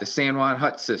to hut, the San Juan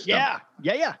hut system.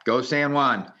 Yeah. Go San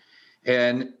Juan.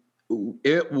 And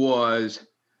it was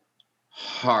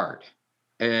hard.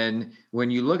 And when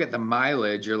you look at the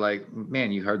mileage, you're like,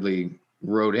 man, you hardly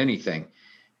rode anything.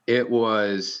 We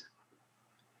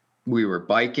were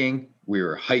biking, we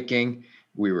were hiking,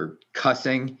 we were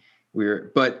cussing,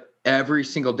 but every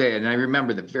single day. And I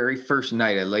remember the very first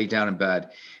night I lay down in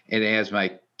bed, and as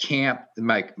my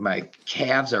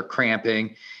calves are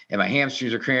cramping and my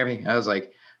hamstrings are cramping, I was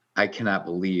like, I cannot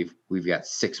believe we've got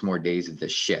 6 more days of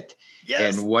this shit.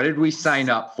 Yes. And what did we sign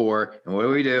up for? And what do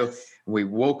we do? Yes. We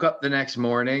woke up the next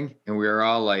morning and we were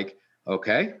all like,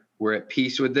 okay, we're at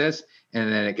peace with this.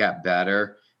 And then it got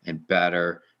better and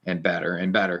better and better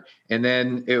and better. And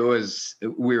then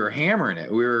we were hammering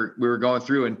it. We were going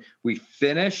through, and we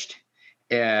finished,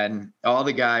 and all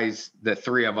the guys, the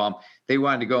 3 of them, they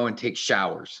wanted to go and take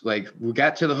showers. Like, we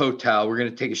got to the hotel, we're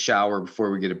going to take a shower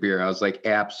before we get a beer. I was like,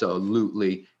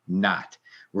 absolutely not.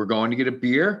 We're going to get a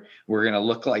beer. We're going to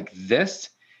look like this.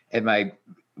 And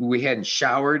we hadn't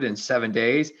showered in 7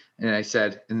 days. And I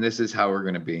said, and this is how we're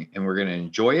going to be, and we're going to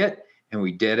enjoy it. And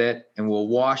we did it, and we'll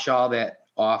wash all that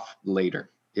off later.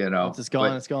 Once it's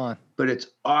gone, it's gone. But it's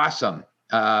awesome.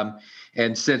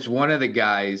 And since one of the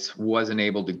guys wasn't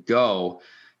able to go,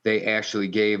 they actually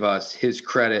gave us his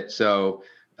credit. So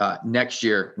next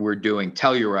year we're doing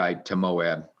Telluride to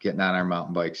Moab, getting on our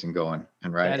mountain bikes and going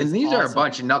and riding. And these are a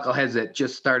bunch of knuckleheads that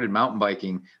just started mountain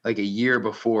biking like a year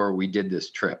before we did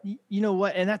this trip. You know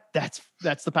what? And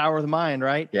that's the power of the mind,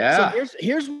 right? Yeah. So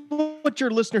here's what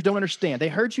your listeners don't understand. They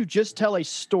heard you just tell a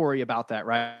story about that,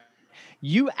 right?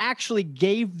 You actually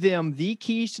gave them the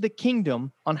keys to the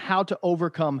kingdom on how to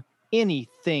overcome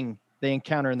anything they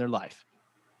encounter in their life,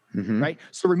 right?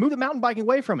 So remove the mountain biking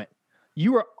away from it.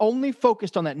 You are only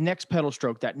focused on that next pedal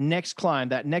stroke, that next climb,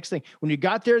 that next thing. When you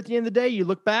got there at the end of the day, you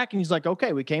look back and he's like,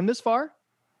 okay, we came this far.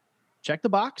 Check the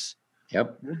box.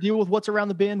 Yep. We'll deal with what's around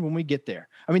the bend when we get there.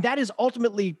 I mean, that is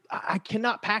ultimately, I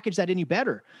cannot package that any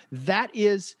better. That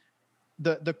is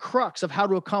the crux of how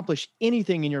to accomplish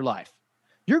anything in your life.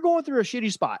 You're going through a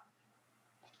shitty spot.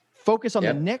 Focus on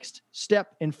the next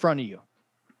step in front of you.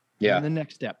 Yeah. And the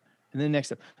next step. And then the next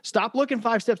step. Stop looking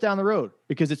 5 steps down the road,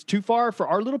 because it's too far for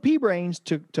our little pea brains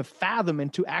to fathom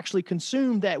and to actually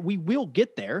consume that we will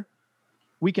get there.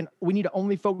 We need to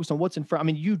only focus on what's in front. I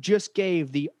mean, you just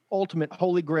gave the ultimate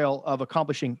holy grail of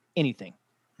accomplishing anything.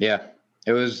 Yeah.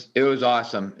 It was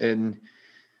awesome.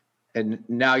 And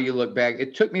now you look back,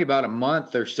 it took me about a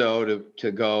month or so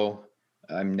to go,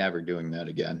 I'm never doing that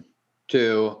again.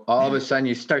 To all of a sudden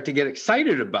you start to get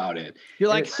excited about it. You're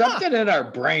like, it's something in our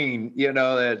brain,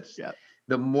 that's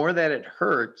the more that it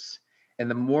hurts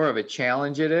and the more of a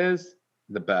challenge it is,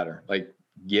 the better. Like,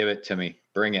 give it to me,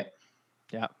 bring it.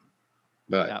 Yeah.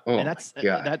 But and that's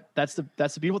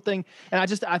the beautiful thing. And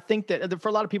I think that for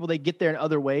a lot of people, they get there in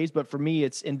other ways, but for me,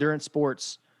 it's endurance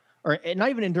sports, or not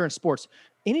even endurance sports,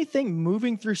 anything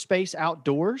moving through space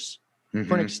outdoors.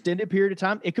 For an extended period of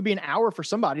time. It could be an hour for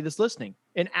somebody that's listening.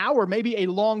 An hour, maybe a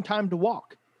long time to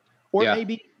walk, or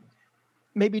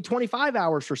maybe 25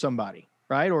 hours for somebody,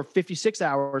 right? Or 56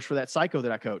 hours for that psycho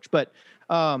that I coach. But,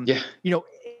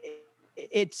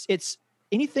 it's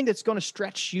anything that's going to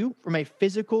stretch you from a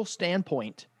physical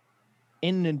standpoint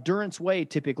in an endurance way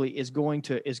typically is going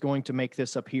to make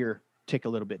this up here tick a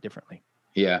little bit differently.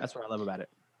 Yeah. That's what I love about it.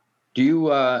 Do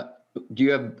you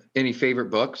have any favorite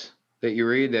books that you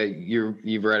read that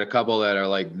you've read a couple that are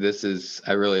like,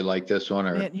 I really like this one?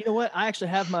 Or, man, you know what? I actually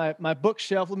have my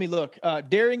bookshelf. Let me look.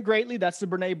 Daring Greatly. That's the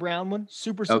Brene Brown one.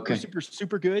 Super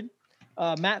good.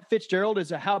 Matt Fitzgerald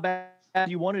is How Bad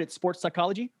You Want It. It's sports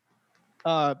psychology.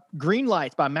 Green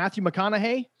Lights by Matthew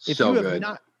McConaughey. So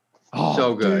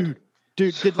good.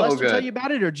 Dude, did Lester tell you about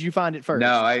it, or did you find it first?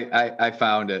 No, I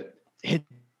found it. It's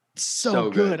so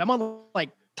good. I'm on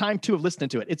like time 2 of listening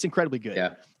to it. It's incredibly good.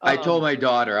 Yeah. I told my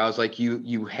daughter, I was like,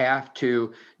 you have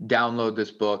to download this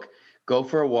book, go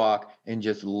for a walk, and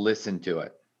just listen to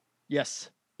it. Yes.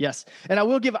 And I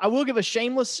will give a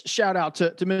shameless shout out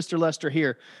to Mr. Lester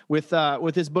here with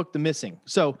his book, The Missing.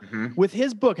 So with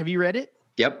his book, have you read it?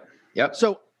 Yep.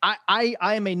 So I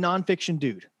am a nonfiction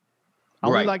dude. I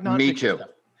only like nonfiction. Me too. Stuff.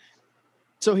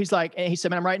 So he said,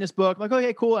 man, I'm writing this book. I'm like,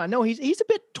 okay, cool. I know he's a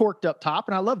bit torqued up top,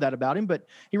 and I love that about him, but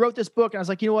he wrote this book, and I was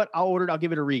like, you know what? I'll order it. I'll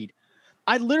give it a read.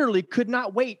 I literally could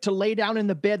not wait to lay down in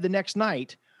the bed the next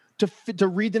night to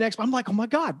read the next. I'm like, oh my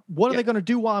God, what are they going to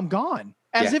do while I'm gone?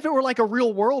 As if it were like a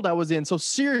real world I was in. So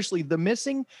seriously, The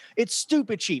Missing, it's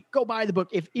stupid cheap. Go buy the book.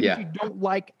 If you don't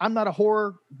like, I'm not a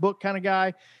horror book kind of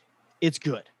guy. It's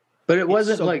good. But it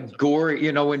wasn't so like gory,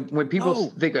 when people No.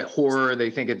 think of horror, they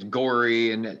think it's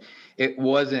gory, and it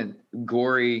wasn't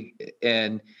gory.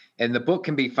 And the book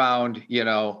can be found,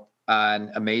 on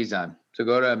Amazon. So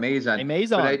go to Amazon.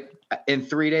 Amazon. But in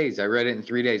 3 days, I read it in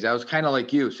 3 days. I was kind of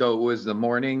like you. So it was the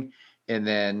morning and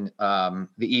then the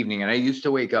evening. And I used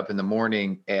to wake up in the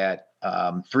morning at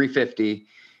 3:50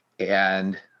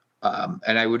 and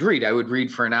I would read. I would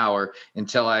read for an hour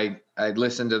until I'd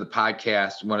listened to the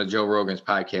podcast, one of Joe Rogan's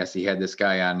podcasts. He had this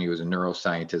guy on. He was a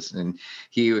neuroscientist, and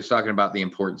he was talking about the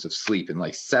importance of sleep. And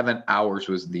like 7 hours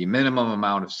was the minimum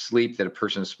amount of sleep that a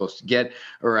person is supposed to get,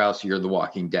 or else you're the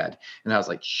Walking Dead. And I was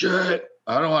like, shit,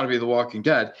 I don't want to be the Walking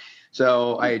Dead.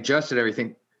 So I adjusted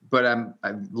everything, but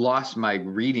I've lost my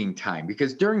reading time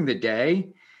because during the day,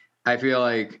 I feel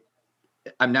like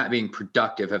I'm not being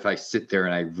productive if I sit there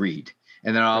and I read.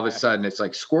 And then all of a sudden it's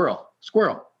like squirrel,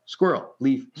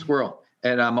 leaf, squirrel.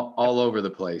 And I'm all over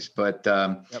the place. But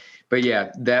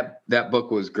yeah, that book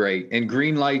was great. And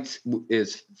Green Lights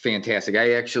is fantastic.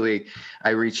 I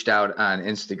reached out on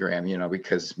Instagram,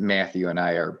 because Matthew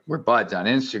and we're buds on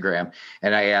Instagram.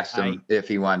 And I asked him if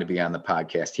he wanted to be on the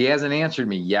podcast. He hasn't answered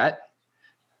me yet,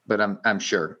 but I'm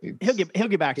sure he'll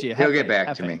get back to you. He'll get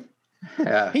back to me.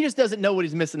 Yeah. He just doesn't know what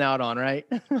he's missing out on, right?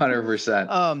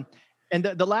 100%. And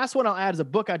the last one I'll add is a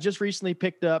book I just recently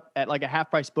picked up at like a half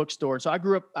price bookstore. So I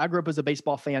grew up as a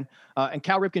baseball fan, and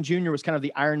Cal Ripken Jr. was kind of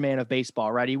the Iron Man of baseball,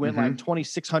 right? He went like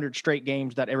 2,600 straight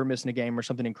games without ever missing a game or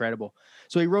something incredible.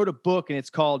 So he wrote a book and it's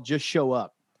called Just Show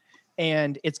Up.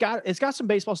 And it's got some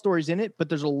baseball stories in it, but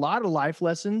there's a lot of life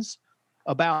lessons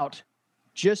about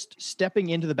just stepping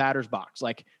into the batter's box.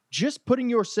 Like just putting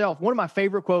yourself, one of my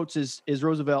favorite quotes is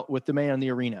Roosevelt with the man in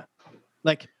the arena.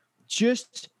 Like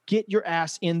just get your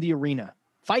ass in the arena,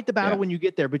 fight the battle when you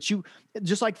get there. But you,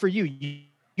 just like for you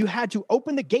had to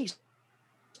open the gates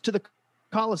to the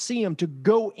Coliseum to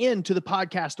go into the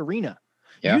podcast arena.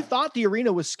 Yeah. You thought the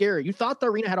arena was scary. You thought the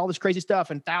arena had all this crazy stuff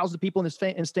and thousands of people in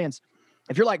stands.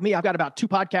 If you're like me, I've got about 2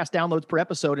 podcast downloads per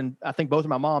episode. And I think both of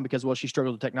my mom, because, well, she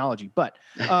struggles with technology, but,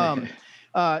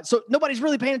 so nobody's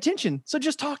really paying attention. So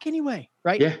just talk anyway.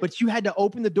 Right. Yeah. But you had to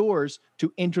open the doors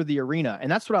to enter the arena.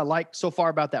 And that's what I like so far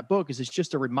about that book is it's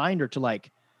just a reminder to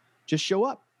like, just show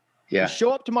up. Yeah. Just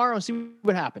show up tomorrow and see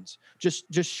what happens. Just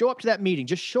show up to that meeting.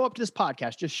 Just show up to this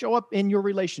podcast. Just show up in your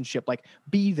relationship. Like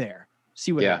be there,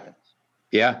 see what happens.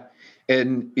 Yeah.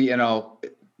 And,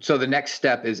 so the next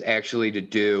step is actually to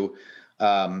do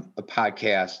a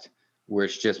podcast where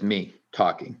it's just me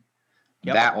talking.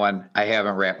 Yep. That one, I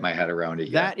haven't wrapped my head around it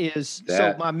yet.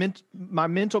 So my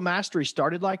mental mastery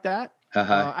started like that.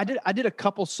 I did a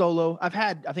couple solo. I've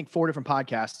had, I think, 4 different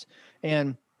podcasts,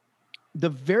 and the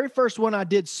very first one I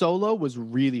did solo was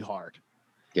really hard.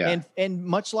 Yeah. And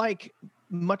much like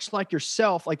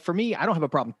yourself, like for me, I don't have a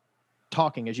problem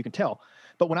talking, as you can tell.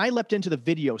 But when I leapt into the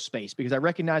video space, because I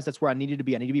recognized that's where I needed to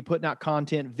be putting out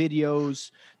content, videos,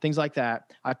 things like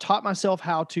that. I taught myself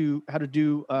how to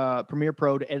do Premiere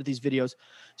Pro to edit these videos.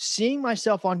 Seeing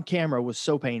myself on camera was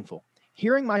so painful.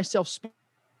 Hearing myself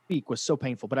speak was so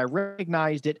painful. But I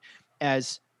recognized it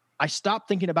as I stopped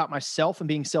thinking about myself and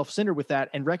being self-centered with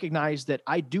that, and recognized that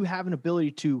I do have an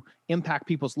ability to impact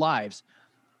people's lives.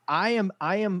 I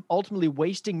am ultimately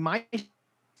wasting my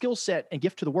skill set and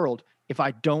gift to the world if I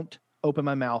don't open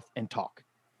my mouth and talk.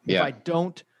 If I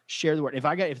don't share the word,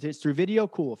 if it's through video,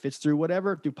 cool. If it's through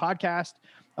whatever, through podcast.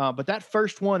 But that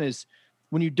first one is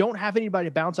when you don't have anybody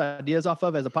to bounce ideas off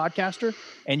of as a podcaster,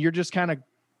 and you're just kind of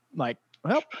like,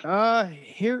 well,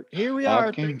 here we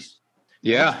are. Thanks.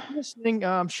 Yeah. Listening.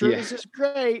 I'm sure this is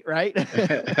great. Right.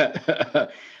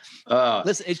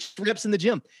 Listen, it's reps in the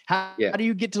gym. How do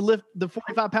you get to lift the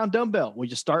 45-pound dumbbell? We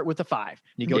just start with the 5.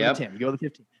 You go to the 10, you go to the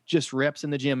 15, just reps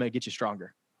in the gym and it gets you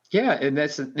stronger. Yeah. And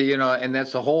that's, and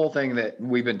that's the whole thing that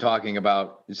we've been talking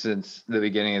about since the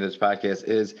beginning of this podcast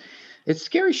is it's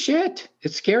scary shit.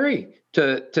 It's scary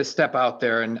to step out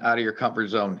there and out of your comfort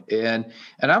zone. And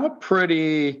I'm a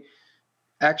pretty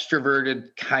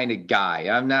extroverted kind of guy.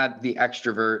 I'm not the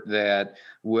extrovert that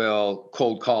will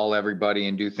cold call everybody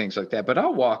and do things like that, but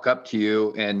I'll walk up to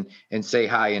you and say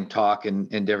hi and talk and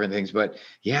different things. But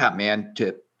yeah, man,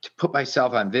 to put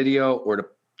myself on video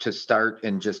or to start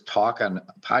and just talk on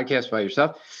a podcast by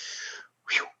yourself,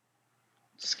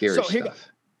 scary stuff.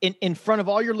 In front of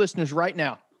all your listeners right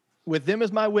now, with them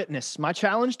as my witness, my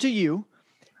challenge to you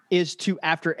is to,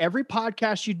 after every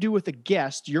podcast you do with a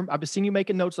guest, I've been seeing you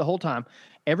making notes the whole time.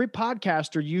 Every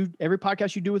podcast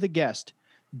you do with a guest,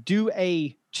 do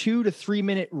a 2 to 3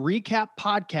 minute recap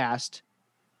podcast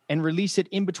and release it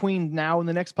in between now and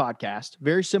the next podcast.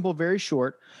 Very simple, very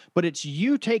short, but it's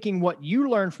you taking what you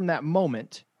learned from that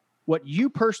moment what you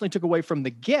personally took away from the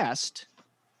guest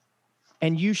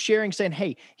and you sharing, saying,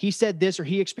 hey, he said this, or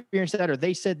he experienced that, or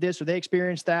they said this, or they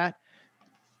experienced that.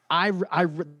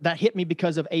 That hit me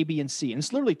because of A, B, and C. And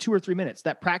it's literally 2 or 3 minutes.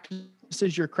 That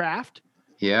practices your craft.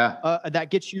 Yeah. That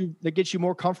gets you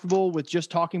more comfortable with just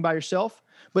talking by yourself.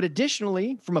 But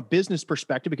additionally, from a business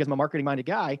perspective, because I'm a marketing minded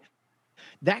guy,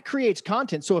 that creates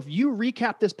content. So if you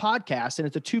recap this podcast and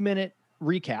it's a 2-minute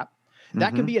recap,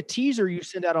 that can be a teaser you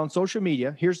send out on social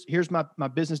media. Here's my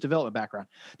business development background.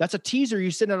 That's a teaser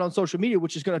you send out on social media,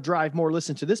 which is going to drive more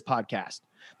listen to this podcast,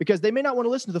 because they may not want to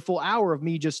listen to the full hour of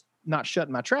me just not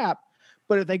shutting my trap.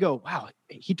 But if they go, wow,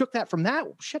 he took that from that,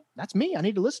 shit, that's me. I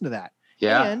need to listen to that.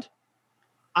 Yeah. And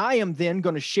I am then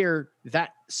going to share that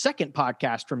second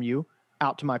podcast from you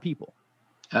out to my people.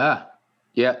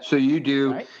 Yeah. So you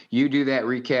do Right? you do that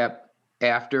recap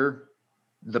after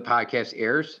the podcast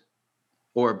airs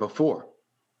or before?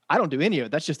 I don't do any of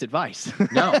it. That's just advice.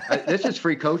 No, this is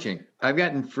free coaching. I've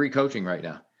gotten free coaching right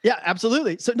now. Yeah,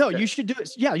 absolutely. So no, you should do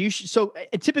it. Yeah, you should. So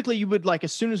typically you would, like,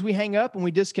 as soon as we hang up and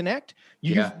we disconnect,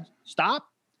 you stop,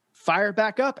 fire it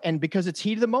back up. And because it's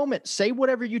heat of the moment, say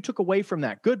whatever you took away from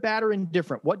that, good, bad, or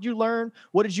indifferent. What you learned?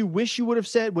 What did you wish you would have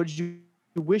said? What did you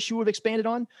wish you would have expanded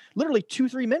on? Literally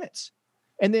 2-3 minutes.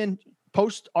 And then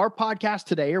post our podcast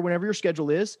today or whenever your schedule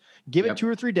is, give it 2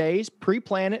 or 3 days,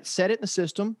 pre-plan it, set it in the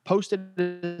system, post it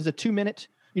as a 2-minute,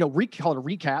 call it a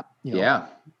recap.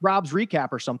 Rob's recap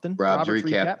or something. Robert's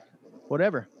recap.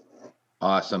 Whatever.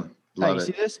 Awesome. Hey, Love you it.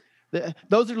 see this?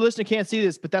 Those that are listening can't see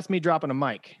this, but that's me dropping a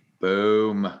mic.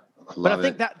 Boom. But I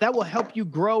think that will help you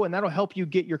grow, and that'll help you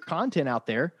get your content out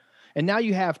there. And now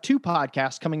you have 2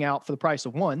 podcasts coming out for the price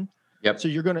of 1. Yep. So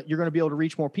you're gonna be able to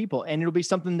reach more people, and it'll be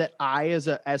something that I,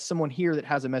 as someone here that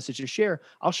has a message to share,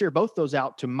 I'll share both those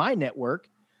out to my network.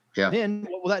 Yeah. Then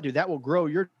what will that do? That will grow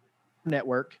your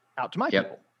network out to my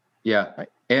people. Yeah. Right.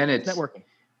 And it's networking.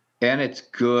 And it's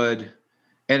good.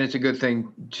 And it's a good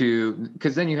thing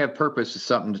because then you have purpose, is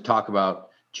something to talk about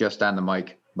just on the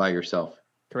mic by yourself.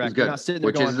 Correct. It's good. You're not sitting there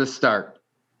Which going, is the start.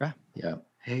 Yeah. Yeah.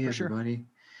 Hey, For sure. everybody.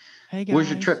 Hey guys.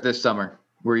 Where's your trip this summer?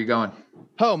 Where are you going?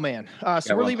 Oh man.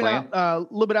 So we're one leaving out a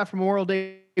little bit after Memorial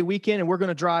Day weekend, and we're going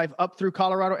to drive up through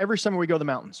Colorado. Every summer we go to the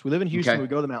mountains. We live in Houston. Okay. We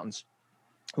go to the mountains.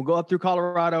 We'll go up through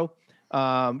Colorado,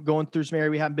 going through some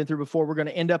area we haven't been through before. We're going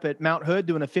to end up at Mount Hood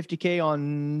doing a 50K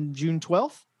on June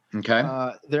 12th. Okay.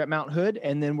 They're at Mount Hood,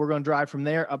 and then we're going to drive from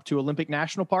there up to Olympic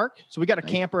National Park. So we got a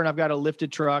camper, and I've got a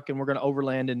lifted truck, and we're going to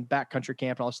overland and backcountry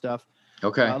camp and all that stuff.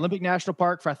 Okay. Olympic National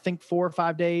Park for, I think, 4 or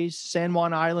 5 days. San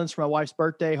Juan Islands for my wife's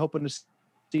birthday, hoping to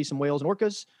see some whales and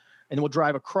orcas. And then we'll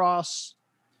drive across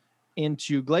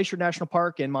into Glacier National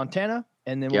Park in Montana,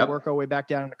 and then we'll work our way back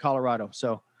down into Colorado.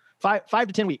 So 5 to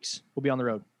 10 weeks we'll be on the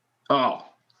road. Oh,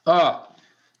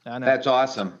 I know. that's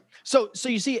awesome. So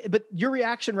you see, but your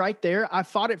reaction right there, I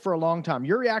fought it for a long time.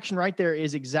 Your reaction right there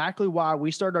is exactly why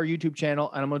we started our YouTube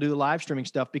channel, and I'm going to do the live streaming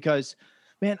stuff, because,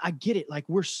 man, I get it. Like,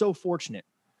 we're so fortunate.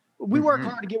 We work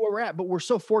hard to get where we're at, but we're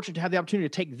so fortunate to have the opportunity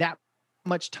to take that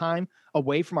much time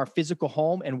away from our physical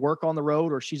home and work on the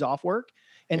road, or she's off work.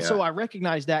 And so I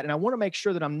recognize that, and I want to make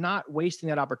sure that I'm not wasting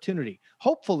that opportunity.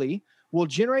 Hopefully we'll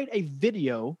generate a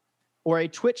video or a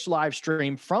Twitch live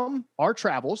stream from our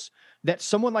travels that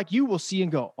someone like you will see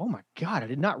and go, oh my God, I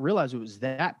did not realize it was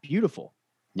that beautiful.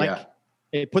 Like,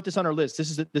 hey, put this on our list. This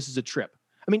is a trip.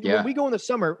 I mean, when we go in the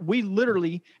summer, we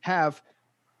literally have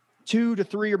 2 to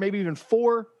 3 or maybe even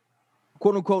 4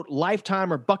 quote unquote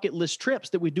lifetime or bucket list trips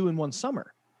that we do in one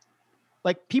summer.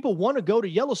 Like, people want to go to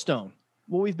Yellowstone.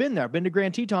 Well, we've been there. I've been to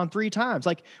Grand Teton 3 times.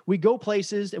 Like, we go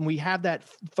places and we have that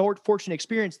fortunate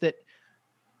experience that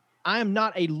I am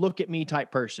not a look at me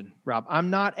type person, Rob. I'm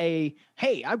not a,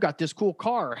 hey, I've got this cool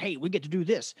car. Hey, we get to do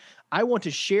this. I want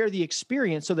to share the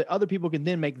experience so that other people can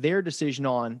then make their decision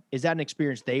on, is that an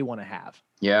experience they want to have?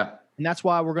 Yeah. And that's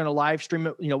why we're going to live stream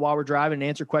it, while we're driving, and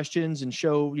answer questions and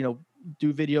show,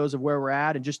 do videos of where we're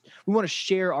at, and just, we want to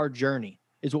share our journey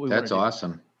is what we want to do. That's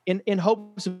awesome. In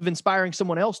hopes of inspiring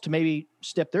someone else to maybe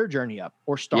step their journey up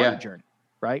or start a journey.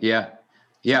 Right. Yeah.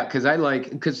 Yeah.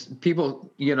 Cause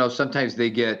people, sometimes they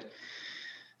get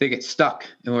stuck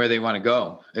in where they want to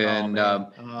go. And,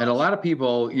 and a lot of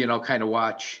people, kind of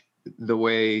watch the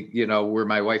way, where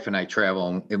my wife and I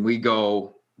travel, and we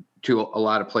go to a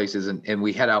lot of places, and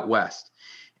we head out west,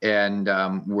 and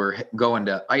we're going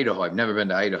to Idaho. I've never been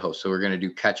to Idaho. So we're going to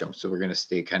do Ketchum. So we're going to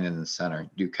stay kind of in the center,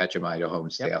 do Ketchum, Idaho,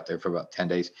 and stay out there for about 10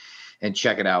 days and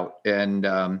check it out. And,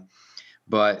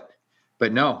 but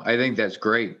no, I think that's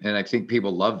great. And I think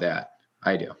people love that.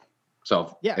 I do.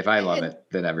 So if I love it,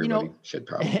 then everybody should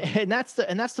probably. And that's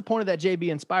the point of that JB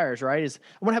Inspires, right? Is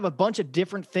I want to have a bunch of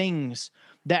different things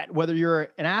that, whether you're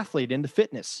an athlete into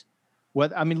fitness,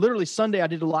 Literally Sunday, I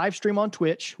did a live stream on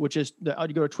Twitch, which is you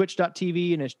go to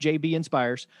twitch.tv and it's JB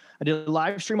Inspires. I did a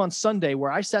live stream on Sunday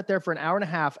where I sat there for an hour and a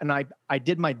half and I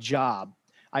did my job.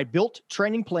 I built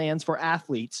training plans for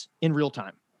athletes in real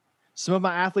time. Some of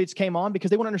my athletes came on because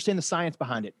they want to understand the science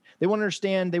behind it. They want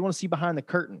to see behind the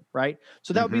curtain, right?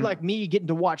 So that would be like me getting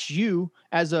to watch you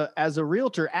as a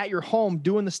realtor at your home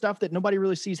doing the stuff that nobody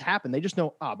really sees happen. They just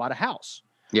know, I bought a house.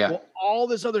 Yeah. Well, all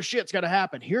this other shit's got to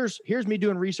happen. Here's me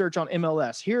doing research on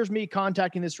MLS. Here's me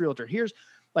contacting this realtor. Here's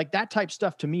like that type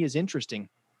stuff to me is interesting.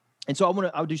 And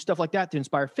so I'll do stuff like that to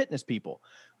inspire fitness people,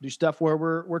 do stuff where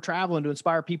we're traveling to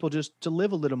inspire people just to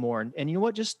live a little more. And you know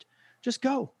what? Just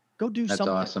go do That's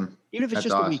something. Awesome. Even if it's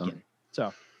just a weekend.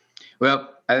 So,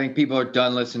 well, I think people are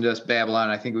done listening to us babble on.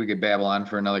 I think we could babble on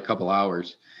for another couple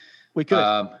hours. We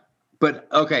could. But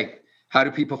okay. How do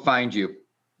people find you?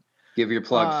 Give your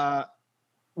plugs.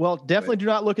 Well, definitely do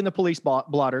not look in the police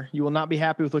blotter. You will not be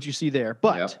happy with what you see there.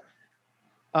 But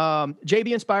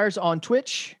JB Inspires on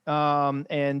Twitch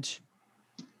and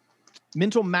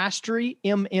Mental Mastery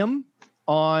MM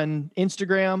on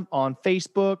Instagram, on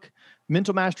Facebook,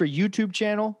 Mental Mastery YouTube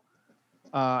channel.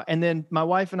 And then my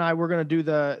wife and I, we're going to do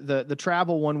the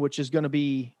travel one, which is going to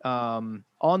be On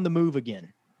the Move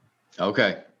Again.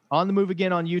 Okay. On the Move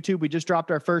Again on YouTube. We just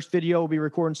dropped our first video. We'll be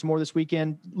recording some more this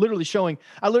weekend. I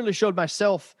literally showed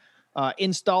myself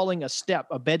installing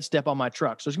a bed step on my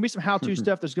truck. So there's gonna be some how-to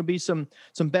stuff. There's gonna be some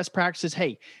best practices.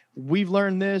 Hey, we've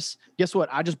learned this. Guess what?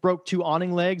 I just broke 2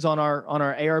 awning legs on our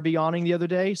ARB awning the other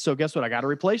day. So guess what? I got to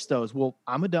replace those. Well,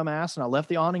 I'm a dumbass and I left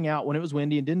the awning out when it was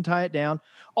windy and didn't tie it down.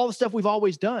 All the stuff we've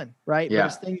always done, right? Yeah. But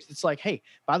it's things that's like, hey,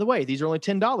 by the way, these are only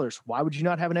 $10. Why would you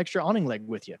not have an extra awning leg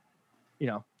with you?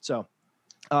 So.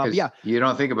 Yeah. You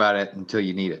don't think about it until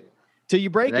you need it. Till you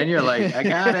break it. Then you're like,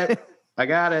 I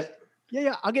got it.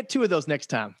 Yeah. I'll get 2 of those next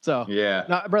time. So yeah,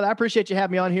 no, brother, I appreciate you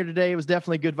having me on here today. It was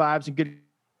definitely good vibes and good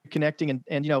connecting.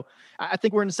 And I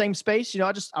think we're in the same space.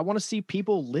 I want to see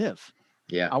people live.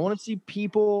 Yeah. I want to see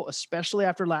people, especially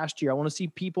after last year, I want to see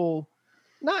people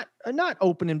not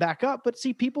opening back up, but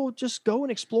see people just go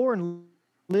and explore and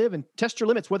live and test your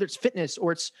limits, whether it's fitness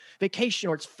or it's vacation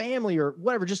or it's family or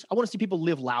whatever. Just, I want to see people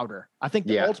live louder. I think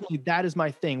that ultimately that is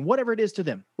my thing, whatever it is to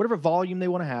them, whatever volume they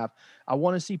want to have. I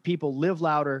want to see people live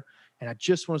louder. And I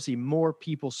just want to see more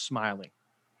people smiling.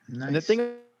 Nice. And the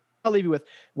thing I'll leave you with,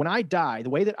 when I die, the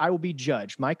way that I will be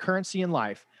judged, my currency in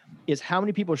life is how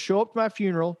many people show up to my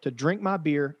funeral to drink my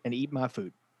beer and eat my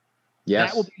food.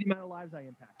 Yes. That will be the amount of lives I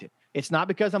impacted. It's not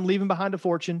because I'm leaving behind a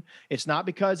fortune. It's not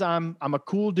because I'm a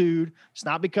cool dude. It's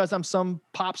not because I'm some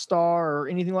pop star or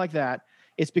anything like that.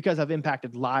 It's because I've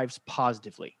impacted lives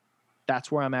positively.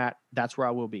 That's where I'm at. That's where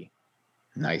I will be.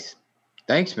 Nice.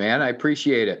 Thanks, man. I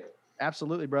appreciate it.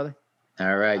 Absolutely, brother.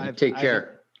 All right. You take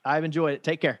care. I've enjoyed it.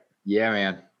 Take care. Yeah,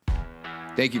 man.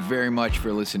 Thank you very much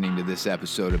for listening to this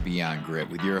episode of Beyond Grit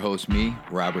with your host, me,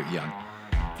 Robert Young.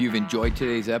 If you've enjoyed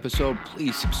today's episode,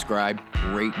 please subscribe,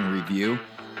 rate, and review.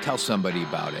 Tell somebody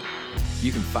about it.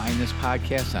 You can find this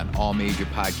podcast on all major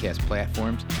podcast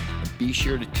platforms. And be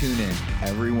sure to tune in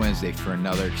every Wednesday for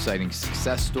another exciting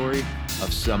success story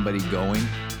of somebody going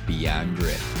beyond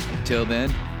grit. Until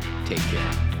then, take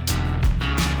care.